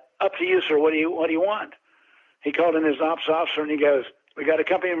 but up to you, sir. What do you want? He called in his ops officer, and he goes, we got a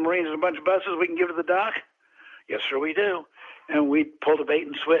company of Marines and a bunch of buses we can give to the doc? Yes, sir, we do. And we pulled a bait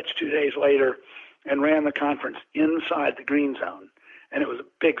and switch 2 days later and ran the conference inside the green zone, and it was a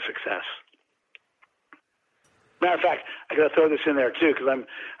big success. Matter of fact, I got to throw this in there too, because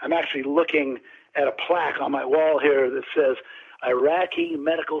I'm actually looking at a plaque on my wall here that says Iraqi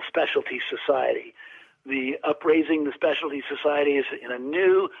Medical Specialty Society. The Upraising the Specialty Society is in a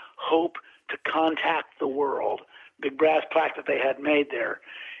new hope to contact the world. Big brass plaque that they had made there.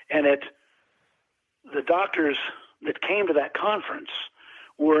 And the doctors that came to that conference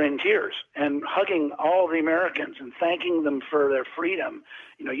were in tears and hugging all the Americans and thanking them for their freedom.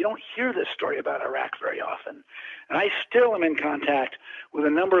 You don't hear this story about Iraq very often. And I still am in contact with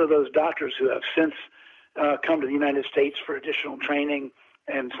a number of those doctors who have since come to the United States for additional training,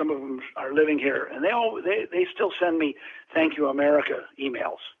 and some of them are living here. And they still send me "Thank You, America"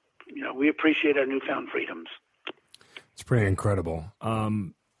 emails. We appreciate our newfound freedoms. It's pretty incredible.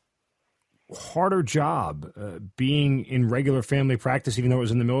 Harder job being in regular family practice, even though it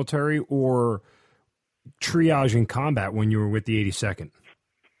was in the military, or triage in combat when you were with the 82nd?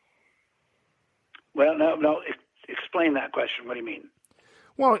 Well, no. Explain that question. What do you mean?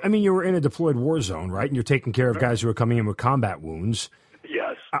 Well, I mean, you were in a deployed war zone, right? And you're taking care of guys who are coming in with combat wounds.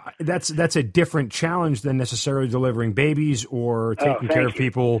 Yes. That's a different challenge than necessarily delivering babies or taking care of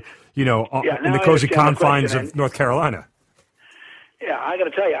people, in the cozy confines of North Carolina. Yeah, I got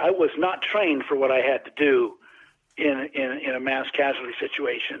to tell you, I was not trained for what I had to do in a mass casualty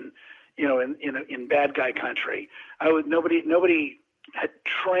situation in bad guy country. Nobody had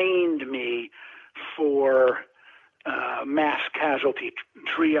trained me for mass casualty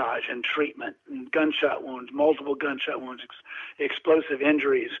triage and treatment, and gunshot wounds, multiple gunshot wounds, explosive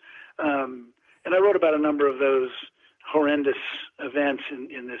injuries. And I wrote about a number of those horrendous events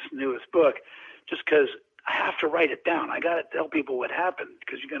in this newest book, just because I have to write it down. I got to tell people what happened,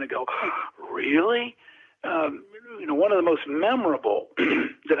 because you're going to go, really? One of the most memorable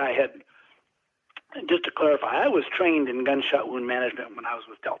that I had, just to clarify, I was trained in gunshot wound management when I was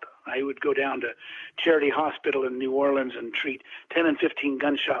with Delta. I would go down to Charity Hospital in New Orleans and treat 10 and 15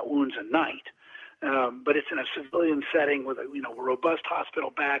 gunshot wounds a night. But it's in a civilian setting with a robust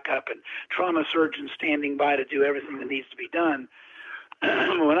hospital backup and trauma surgeons standing by to do everything that needs to be done.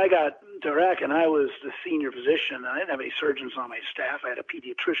 When I got to Iraq and I was the senior physician, I didn't have any surgeons on my staff. I had a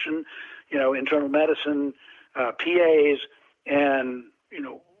pediatrician, internal medicine, PAs, and,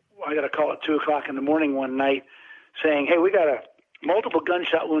 I got a call at 2:00 in the morning one night saying, hey, we got a multiple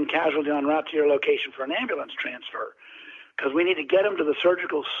gunshot wound casualty en route to your location for an ambulance transfer, because we need to get him to the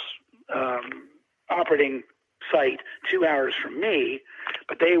surgical operating site 2 hours from me,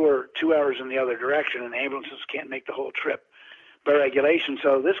 but they were 2 hours in the other direction, and ambulances can't make the whole trip by regulation.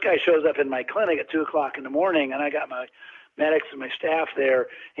 So this guy shows up in my clinic at 2:00 in the morning, and I got my medics and my staff there.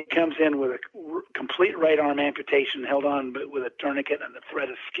 He comes in with a complete right arm amputation, held on with a tourniquet and a thread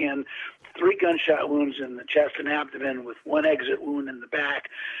of skin, 3 gunshot wounds in the chest and abdomen with 1 exit wound in the back,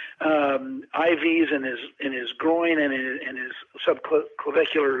 IVs in his groin and in his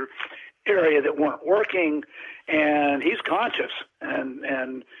subclavicular area that weren't working, and he's conscious,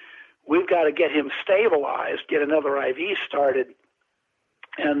 and we've got to get him stabilized, get another IV started.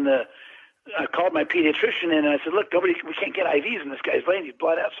 And I called my pediatrician in, and I said, look, we can't get IVs in this guy's vein. He's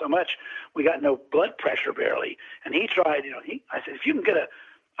bled out so much, we got no blood pressure barely. And he tried, I said, if you can get an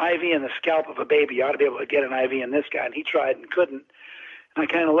IV in the scalp of a baby, you ought to be able to get an IV in this guy. And he tried and couldn't. And I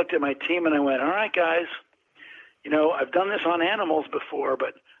kind of looked at my team and I went, all right, guys, I've done this on animals before,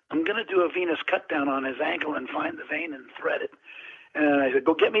 but I'm going to do a venous cut down on his ankle and find the vein and thread it. And I said,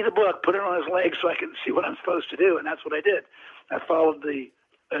 go get me the book, put it on his leg so I can see what I'm supposed to do. And that's what I did. I followed the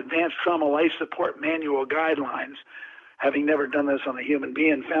Advanced Trauma Life Support Manual guidelines, having never done this on a human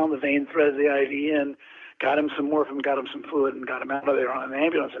being, found the vein, threaded the IV in, got him some morphine, got him some fluid, and got him out of there on an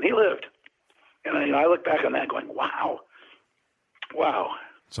ambulance, and he lived. And I look back on that going, wow.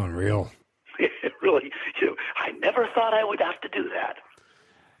 It's unreal. It really, I never thought I would have to do that.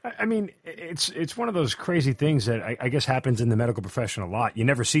 I mean, it's one of those crazy things that I guess happens in the medical profession a lot. You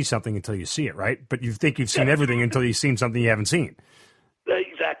never see something until you see it, right? But you think you've seen everything until you've seen something you haven't seen.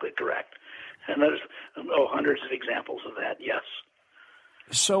 Exactly correct. And there's hundreds of examples of that, yes.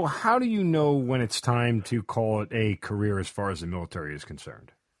 So how do you know when it's time to call it a career as far as the military is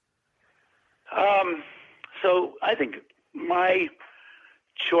concerned? So I think my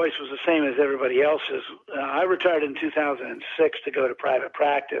choice was the same as everybody else's. I retired in 2006 to go to private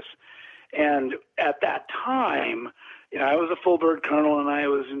practice. And at that time, I was a full bird colonel, and I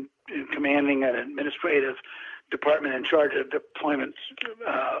was in commanding an administrative department in charge of deployment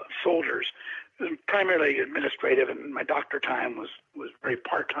soldiers, primarily administrative, and my doctor time was very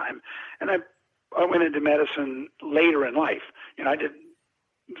part-time. And I went into medicine later in life. I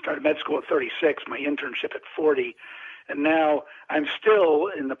started med school at 36, my internship at 40, and now I'm still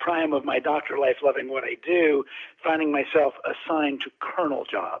in the prime of my doctor life, loving what I do, finding myself assigned to colonel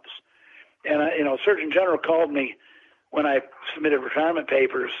jobs. And Surgeon General called me when I submitted retirement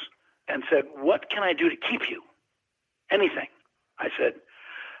papers and said, what can I do to keep you? Anything. I said,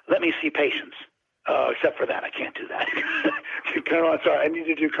 let me see patients. Except for that, I can't do that. Colonel, I'm sorry, I need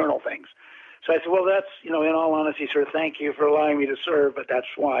to do colonel things. So I said, well, that's, in all honesty, sir, thank you for allowing me to serve, but that's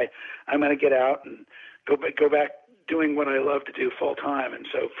why I'm going to get out and go back doing what I love to do full time. And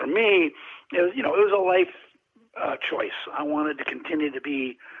so for me, it was a life choice. I wanted to continue to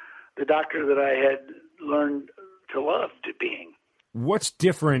be the doctor that I had learned to love to being. What's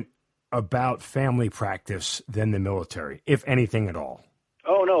different about family practice than the military, if anything at all?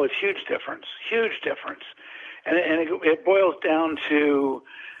 Oh, no, it's huge difference. And it boils down to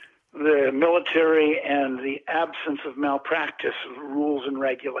the military and the absence of malpractice rules and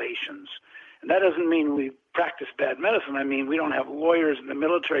regulations. And that doesn't mean we practice bad medicine. I mean, we don't have lawyers in the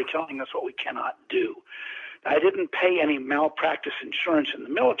military telling us what we cannot do. I didn't pay any malpractice insurance in the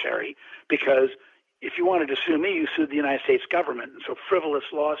military because if you wanted to sue me, you sued the United States government. And so frivolous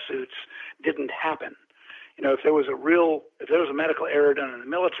lawsuits didn't happen. If there was a medical error done in the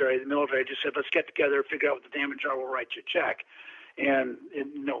military just said, let's get together, figure out what the damage are, we'll write you a check. And,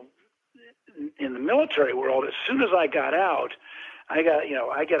 in the military world, as soon as I got out,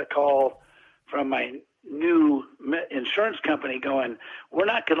 I get a call from my new insurance company going, we're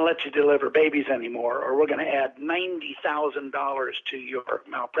not going to let you deliver babies anymore, or we're going to add $90,000 to your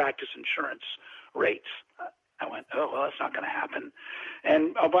malpractice insurance rates. I went, oh, well, that's not going to happen.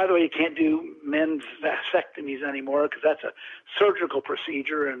 And, oh, by the way, you can't do men's vasectomies anymore because that's a surgical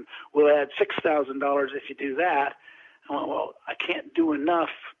procedure, and we'll add $6,000 if you do that. I went, well, I can't do enough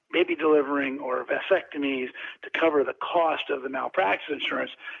baby delivering or vasectomies to cover the cost of the malpractice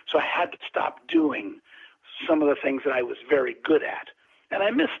insurance, so I had to stop doing some of the things that I was very good at, and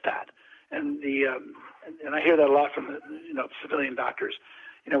I missed that. And and I hear that a lot from the civilian doctors.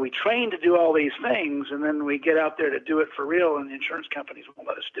 We train to do all these things, and then we get out there to do it for real, and the insurance companies won't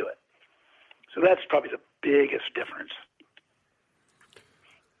let us do it. So that's probably the biggest difference.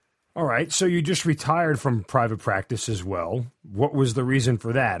 All right, so you just retired from private practice as well. What was the reason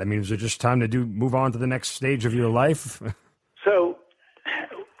for that? I mean, was it just time to move on to the next stage of your life? So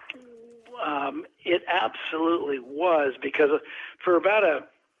it absolutely was, because for about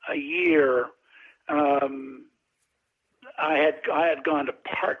a year, I had gone to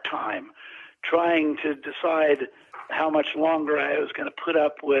part-time trying to decide how much longer I was going to put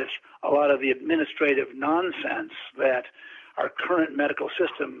up with a lot of the administrative nonsense that our current medical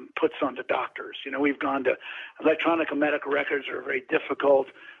system puts onto doctors. We've gone to electronic medical records are very difficult.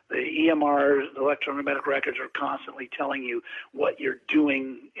 The EMRs, the electronic medical records, are constantly telling you what you're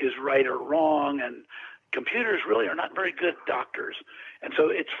doing is right or wrong, and computers really are not very good doctors. And so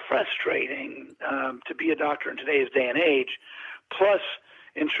it's frustrating to be a doctor in today's day and age. Plus,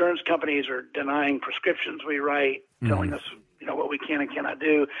 insurance companies are denying prescriptions we write, telling us what we can and cannot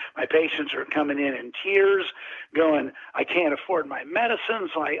do. My patients are coming in tears, going, I can't afford my medicine,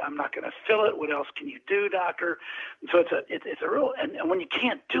 so I'm not going to fill it. What else can you do, doctor? And so it's a real, and when you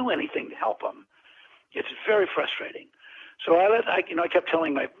can't do anything to help them, it's very frustrating. So I kept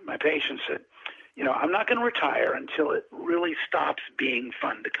telling my patients that, I'm not going to retire until it really stops being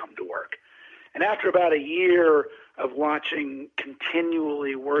fun to come to work. And after about a year of watching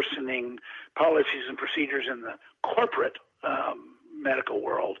continually worsening policies and procedures in the corporate medical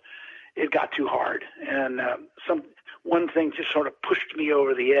world, it got too hard. And one thing just sort of pushed me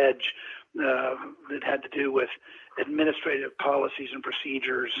over the edge that had to do with administrative policies and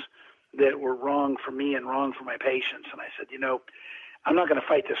procedures that were wrong for me and wrong for my patients. And I said, I'm not going to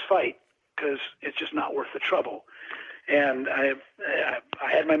fight this fight because it's just not worth the trouble. And I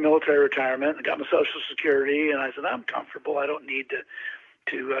had my military retirement and got my Social Security, and I said, I'm comfortable. I don't need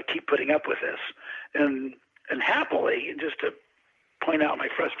to keep putting up with this. And happily, just to point out my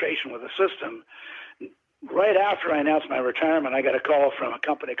frustration with the system, right after I announced my retirement, I got a call from a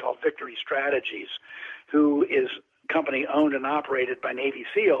company called Victory Strategies, who is a company owned and operated by Navy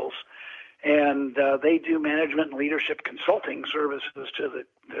SEALs. And they do management and leadership consulting services to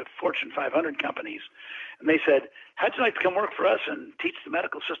the Fortune 500 companies. And they said, how'd you like to come work for us and teach the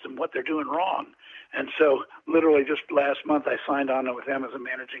medical system what they're doing wrong? And so literally just last month, I signed on with them as a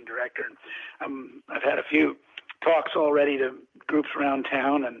managing director. And I've had a few talks already to groups around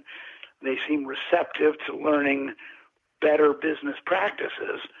town, and they seem receptive to learning better business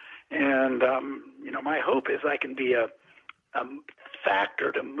practices. And, my hope is I can be a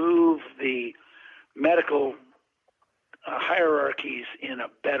factor to move the medical hierarchies in a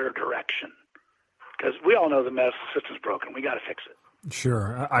better direction, because we all know the medical system's broken. We got to fix it.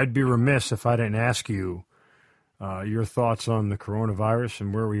 Sure. I'd be remiss if I didn't ask you your thoughts on the coronavirus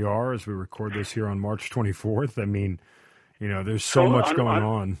and where we are as we record this here on March 24th. I mean, there's so much going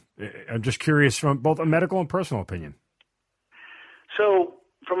on. I'm just curious from both a medical and personal opinion. So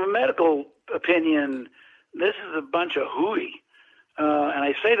from a medical opinion, this is a bunch of hooey. And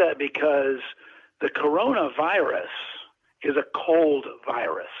I say that because the coronavirus is a cold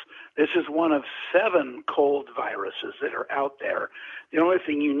virus. This is one of 7 cold viruses that are out there. The only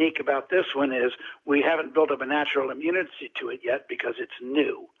thing unique about this one is we haven't built up a natural immunity to it yet because it's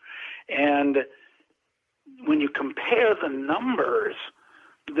new. And when you compare the numbers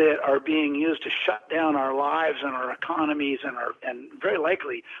that are being used to shut down our lives and our economies and very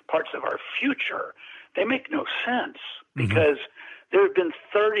likely parts of our future, they make no sense, because there have been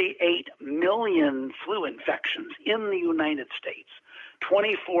 38 million flu infections in the United States,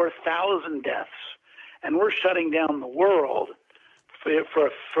 24,000 deaths, and we're shutting down the world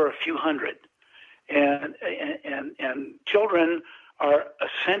for a few hundred. And children are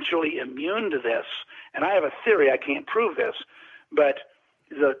essentially immune to this. And I have a theory, I can't prove this, but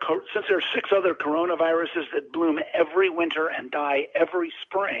since there are 6 other coronaviruses that bloom every winter and die every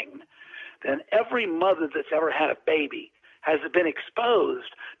spring, then every mother that's ever had a baby has been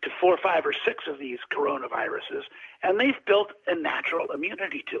exposed to 4, 5, or 6 of these coronaviruses, and they've built a natural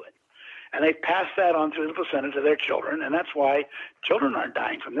immunity to it. And they pass that on through the placenta to their children, and that's why children aren't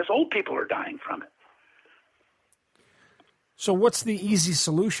dying from this. Old people are dying from it. So what's the easy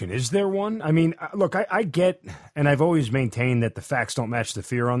solution? Is there one? I mean, look, I get, and I've always maintained that the facts don't match the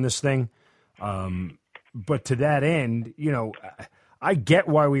fear on this thing. But to that end, I get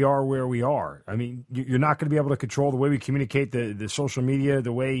why we are where we are. I mean, you're not going to be able to control the way we communicate, the social media,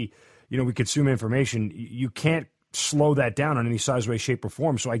 the way, we consume information. You can't slow that down in any size, way, shape, or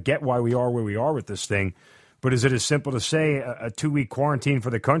form. So I get why we are where we are with this thing. But is it as simple to say a 2-week quarantine for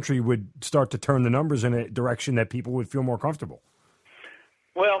the country would start to turn the numbers in a direction that people would feel more comfortable?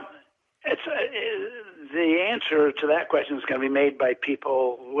 Well, the answer to that question is going to be made by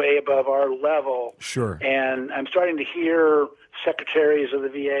people way above our level. Sure. And I'm starting to hear secretaries of the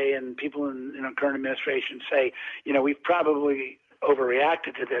VA and people in current administration say, we've probably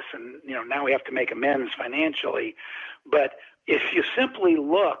overreacted to this, and now we have to make amends financially. But if you simply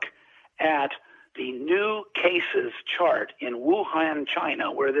look at the new cases chart in Wuhan, China,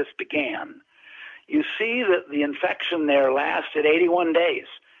 where this began, you see that the infection there lasted 81 days,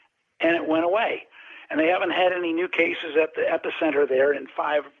 and it went away. And they haven't had any new cases at the epicenter there in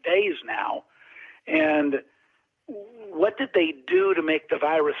 5 days now. And what did they do to make the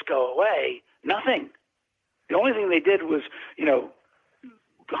virus go away? Nothing. The only thing they did was,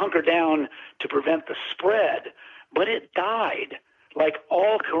 hunker down to prevent the spread, but it died. Like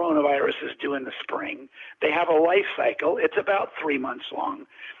all coronaviruses do in the spring. They have a life cycle. It's about 3 months long.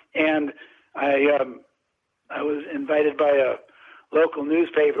 And I was invited by a local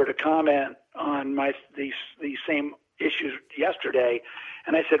newspaper to comment on these same issues yesterday.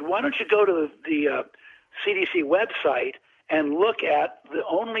 And I said, why don't you go to the CDC website and look at the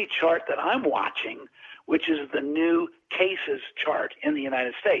only chart that I'm watching, which is the new cases chart in the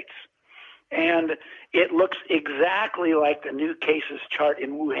United States. And it looks exactly like the new cases chart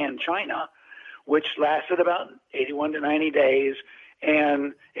in Wuhan, China, which lasted about 81 to 90 days.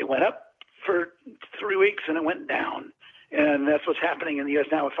 And it went up for 3 weeks and it went down. And that's what's happening in the U.S.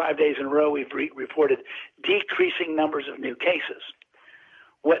 now. With 5 days in a row, we've reported decreasing numbers of new cases.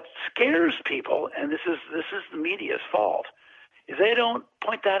 What scares people, and this is the media's fault, is they don't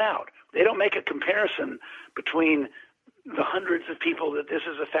point that out. They don't make a comparison between the hundreds of people that this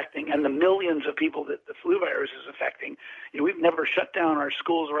is affecting and the millions of people that the flu virus is affecting. We've never shut down our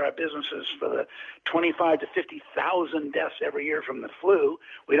schools or our businesses for the 25 to 50,000 deaths every year from the flu.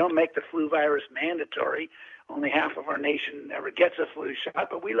 We don't make the flu virus mandatory. Only half of our nation ever gets a flu shot,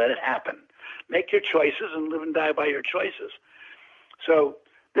 but we let it happen. Make your choices and live and die by your choices. So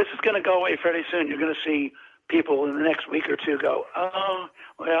this is going to go away fairly soon. You're going to see people in the next week or two go, oh,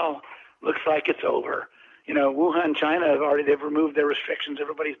 well, looks like it's over. Wuhan, China, they've removed their restrictions.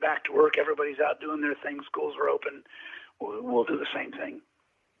 Everybody's back to work. Everybody's out doing their thing. Schools are open. We'll do the same thing.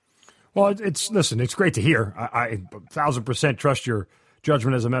 Well, it's great to hear. I 1,000% trust your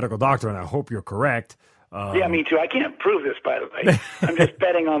judgment as a medical doctor, and I hope you're correct. Yeah, me too. I can't prove this, by the way. I'm just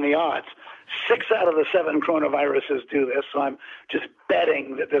betting on the odds. 6 out of the 7 coronaviruses do this, so I'm just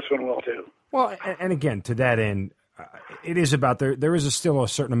betting that this one will too. Well, and again, to that end, it is about there is still a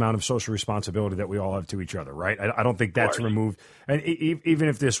certain amount of social responsibility that we all have to each other, right? I don't think that's removed. And even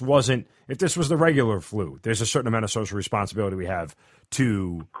if this was the regular flu, there's a certain amount of social responsibility we have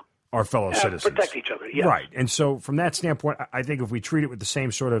to our fellow citizens. Protect each other, yes. Right. And so from that standpoint, I think if we treat it with the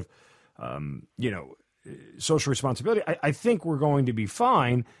same sort of, social responsibility, I think we're going to be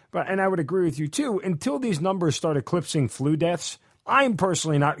fine. And I would agree with you too, until these numbers start eclipsing flu deaths, I'm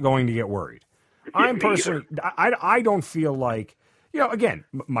personally not going to get worried. I don't feel like, again,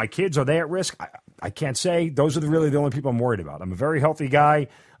 my kids, are they at risk? I can't say. Those are really the only people I'm worried about. I'm a very healthy guy.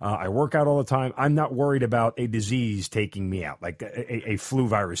 I work out all the time. I'm not worried about a disease taking me out, like a flu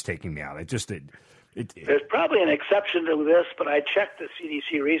virus taking me out. There's probably an exception to this, but I checked the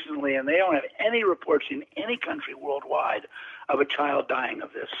CDC recently, and they don't have any reports in any country worldwide of a child dying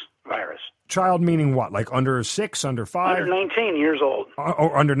of this virus. Child meaning what? Like under 6, under 5? Under 19 years old. Oh,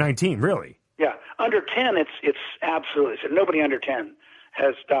 under 19, really? Yeah, under 10, it's absolutely. So nobody under 10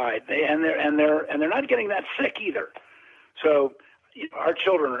 has died, and they're not getting that sick either. So our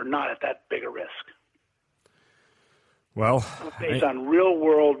children are not at that big a risk. Well, based on real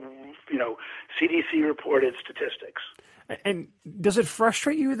world, CDC reported statistics. And does it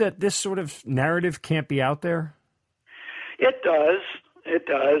frustrate you that this sort of narrative can't be out there? It does,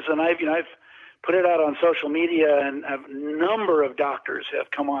 and I've put it out on social media, and a number of doctors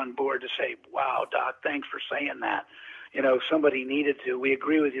have come on board to say, wow, Doc, thanks for saying that. Somebody needed to. We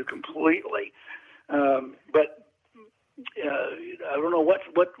agree with you completely. But I don't know what's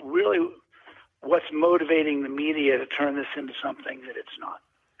motivating the media to turn this into something that it's not.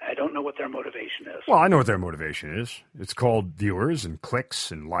 I don't know what their motivation is. Well, I know what their motivation is. It's called viewers and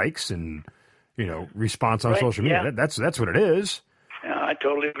clicks and likes and, response on social media. Yeah. That's what it is. Yeah, I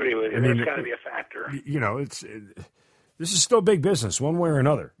totally agree with you. There's got to be a factor. This is still big business one way or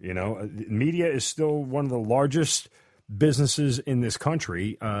another. Media is still one of the largest businesses in this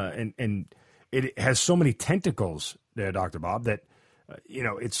country, and it has so many tentacles there, Dr. Bob, that,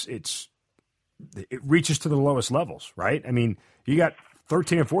 it reaches to the lowest levels, right? I mean, you got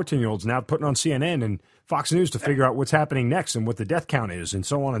 13 and 14-year-olds now putting on CNN and Fox News to figure out what's happening next and what the death count is and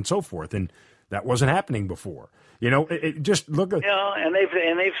so on and so forth. And that wasn't happening before. Just look at... and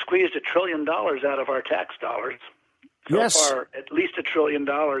they've squeezed $1 trillion out of our tax dollars. So far, at least $1 trillion,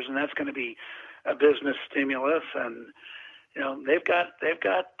 and that's going to be a business stimulus. And, they've got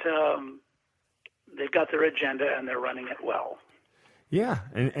their agenda and they're running it well. Yeah,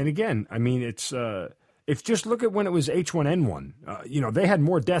 and again, I mean, it's if just look at when it was H1N1. They had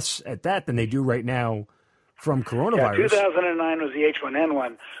more deaths at that than they do right now from coronavirus. Yeah, 2009 was the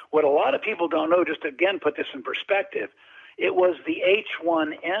H1N1. What a lot of people don't know, just to again put this in perspective, it was the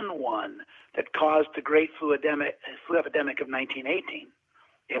H1N1 that caused the great flu epidemic of 1918.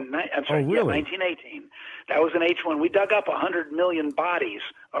 Really? 1918. That was an H1. We dug up 100 million bodies,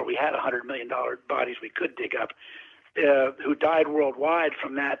 or we had 100 million bodies we could dig up, who died worldwide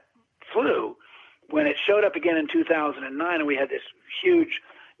from that flu. When it showed up again in 2009, and we had this huge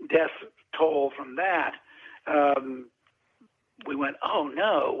death toll from that, we went, oh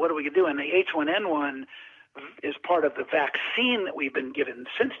no, what are we going to do? And the H1N1 is part of the vaccine that we've been given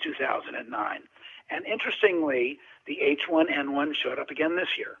since 2009. And interestingly, the H1N1 showed up again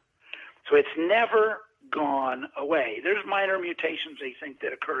this year. So it's never gone away. There's minor mutations, they think,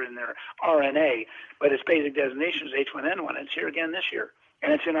 that occur in their RNA, but its basic designation is H1N1. It's here again this year.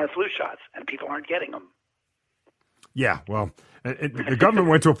 And it's in our flu shots, and people aren't getting them. Yeah, well, the government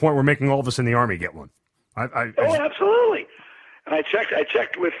went to a point where making all of us in the Army get one. Absolutely. And I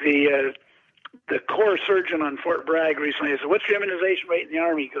checked with the Corps surgeon on Fort Bragg recently. I said, what's your immunization rate in the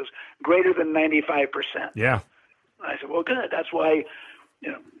Army? He goes, greater than 95%. Yeah. I said, well, good. That's why,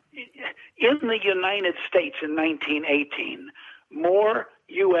 in the United States in 1918, more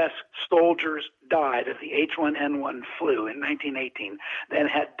U.S. soldiers died of the H1N1 flu in 1918 than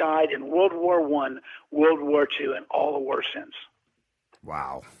had died in World War I, World War II, and all the wars since.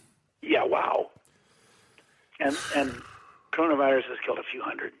 Wow. Yeah, wow. And coronavirus has killed a few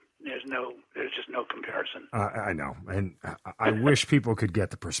hundred. There's just no comparison. I know, and I wish people could get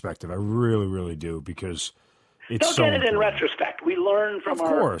the perspective. I really, really do, because it's They'll so get it in important. retrospect. We learn from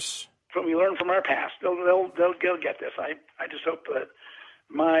we learn from our past. They'll get this. I just hope that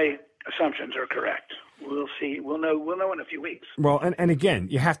my assumptions are correct. We'll see. We'll know in a few weeks. Well, and again,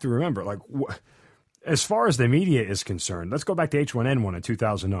 you have to remember, as far as the media is concerned, let's go back to H1N1 in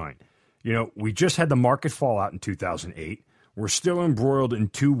 2009. We just had the market fallout in 2008. We're still embroiled in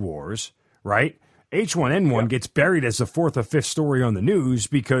 2 wars, right? H1N1 gets buried as the 4th or 5th story on the news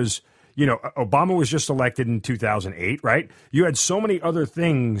because, Obama was just elected in 2008, right? You had so many other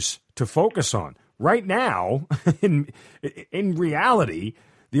things to focus on. Right now, in reality,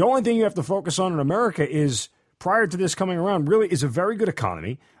 the only thing you have to focus on in America is, prior to this coming around, really is a very good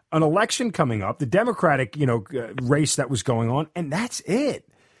economy, an election coming up, the Democratic, race that was going on, and that's it.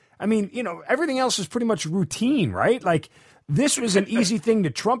 I mean, everything else is pretty much routine, right? This was an easy thing to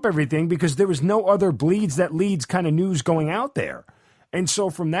trump everything because there was no other bleeds that leads kind of news going out there. And so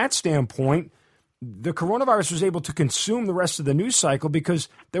from that standpoint, the coronavirus was able to consume the rest of the news cycle because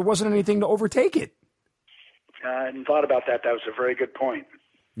there wasn't anything to overtake it. I hadn't thought about that. That was a very good point.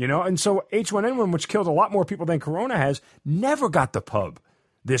 And so H1N1, which killed a lot more people than Corona has, never got the pub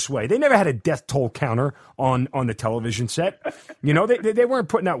this way. They never had a death toll counter on the television set. They weren't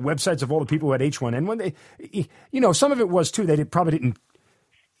putting out websites of all the people who had H1N1. Some of it was too. They probably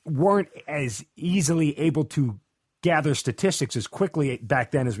weren't as easily able to gather statistics as quickly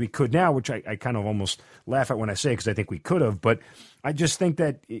back then as we could now, which I kind of almost laugh at when I say, because I think we could have. But I just think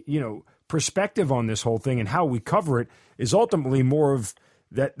that, perspective on this whole thing and how we cover it is ultimately more of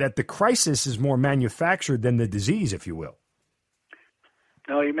that the crisis is more manufactured than the disease, if you will.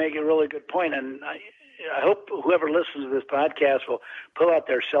 No, you make a really good point, and I hope whoever listens to this podcast will pull out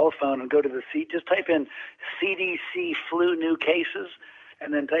their cell phone and go to just type in CDC flu new cases,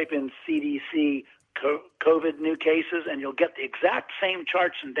 and then type in CDC COVID new cases, and you'll get the exact same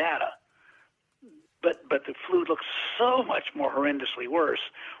charts and data. But the flu looks so much more horrendously worse.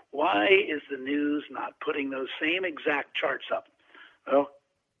 Why is the news not putting those same exact charts up? Well,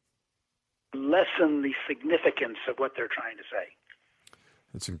 lessen the significance of what they're trying to say.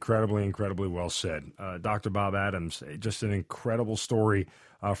 It's incredibly, incredibly well said. Dr. Bob Adams, just an incredible story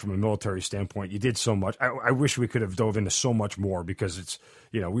from a military standpoint. You did so much. I wish we could have dove into so much more because it's,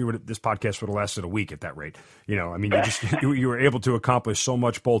 this podcast would have lasted a week at that rate. You were able to accomplish so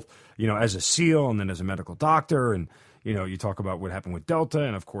much both, as a SEAL and then as a medical doctor. And, you talk about what happened with Delta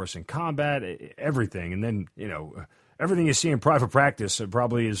and, of course, in combat, everything. And then, everything you see in private practice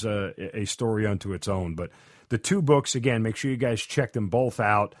probably is a story unto its own. But the two books, again, make sure you guys check them both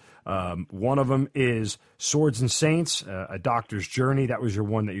out. One of them is Swords and Saints, A Doctor's Journey. That was your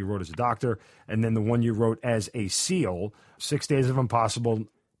one that you wrote as a doctor. And then the one you wrote as a SEAL, 6 Days of Impossible,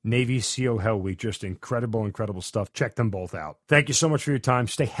 Navy SEAL Hell Week. Just incredible, incredible stuff. Check them both out. Thank you so much for your time.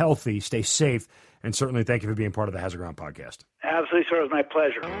 Stay healthy, stay safe, and certainly thank you for being part of the Hazard Ground podcast. Absolutely, sir. It was my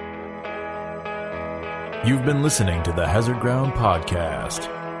pleasure. You've been listening to the Hazard Ground podcast,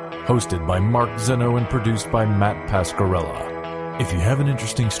 hosted by Mark Zeno and produced by Matt Pasquarella. If you have an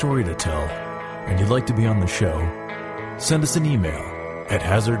interesting story to tell and you'd like to be on the show, send us an email at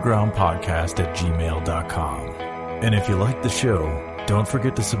hazardgroundpodcast@gmail.com. And if you like the show, don't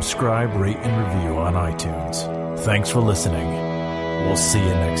forget to subscribe, rate, and review on iTunes. Thanks for listening. We'll see you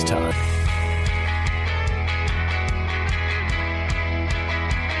next time.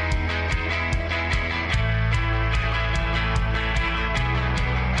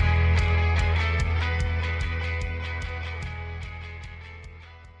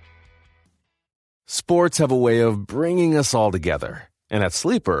 Sports have a way of bringing us all together. And at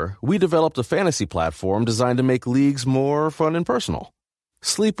Sleeper, we developed a fantasy platform designed to make leagues more fun and personal.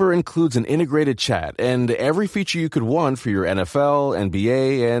 Sleeper includes an integrated chat and every feature you could want for your NFL,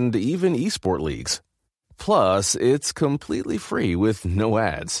 NBA, and even esport leagues. Plus, it's completely free with no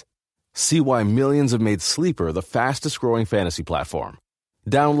ads. See why millions have made Sleeper the fastest-growing fantasy platform.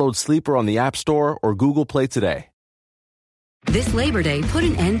 Download Sleeper on the App Store or Google Play today. This Labor Day, put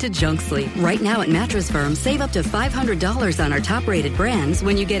an end to junk sleep. Right now at Mattress Firm, save up to $500 on our top-rated brands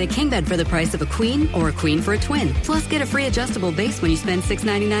when you get a king bed for the price of a queen or a queen for a twin. Plus, get a free adjustable base when you spend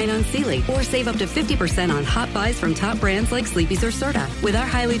 $6.99 on Sealy. Or save up to 50% on hot buys from top brands like Sleepy's or Serta. With our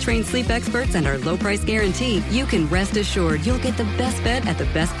highly trained sleep experts and our low-price guarantee, you can rest assured you'll get the best bed at the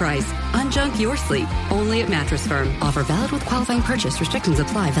best price. Unjunk your sleep. Only at Mattress Firm. Offer valid with qualifying purchase. Restrictions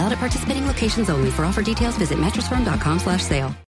apply. Valid at participating locations only. For offer details, visit mattressfirm.com/sale.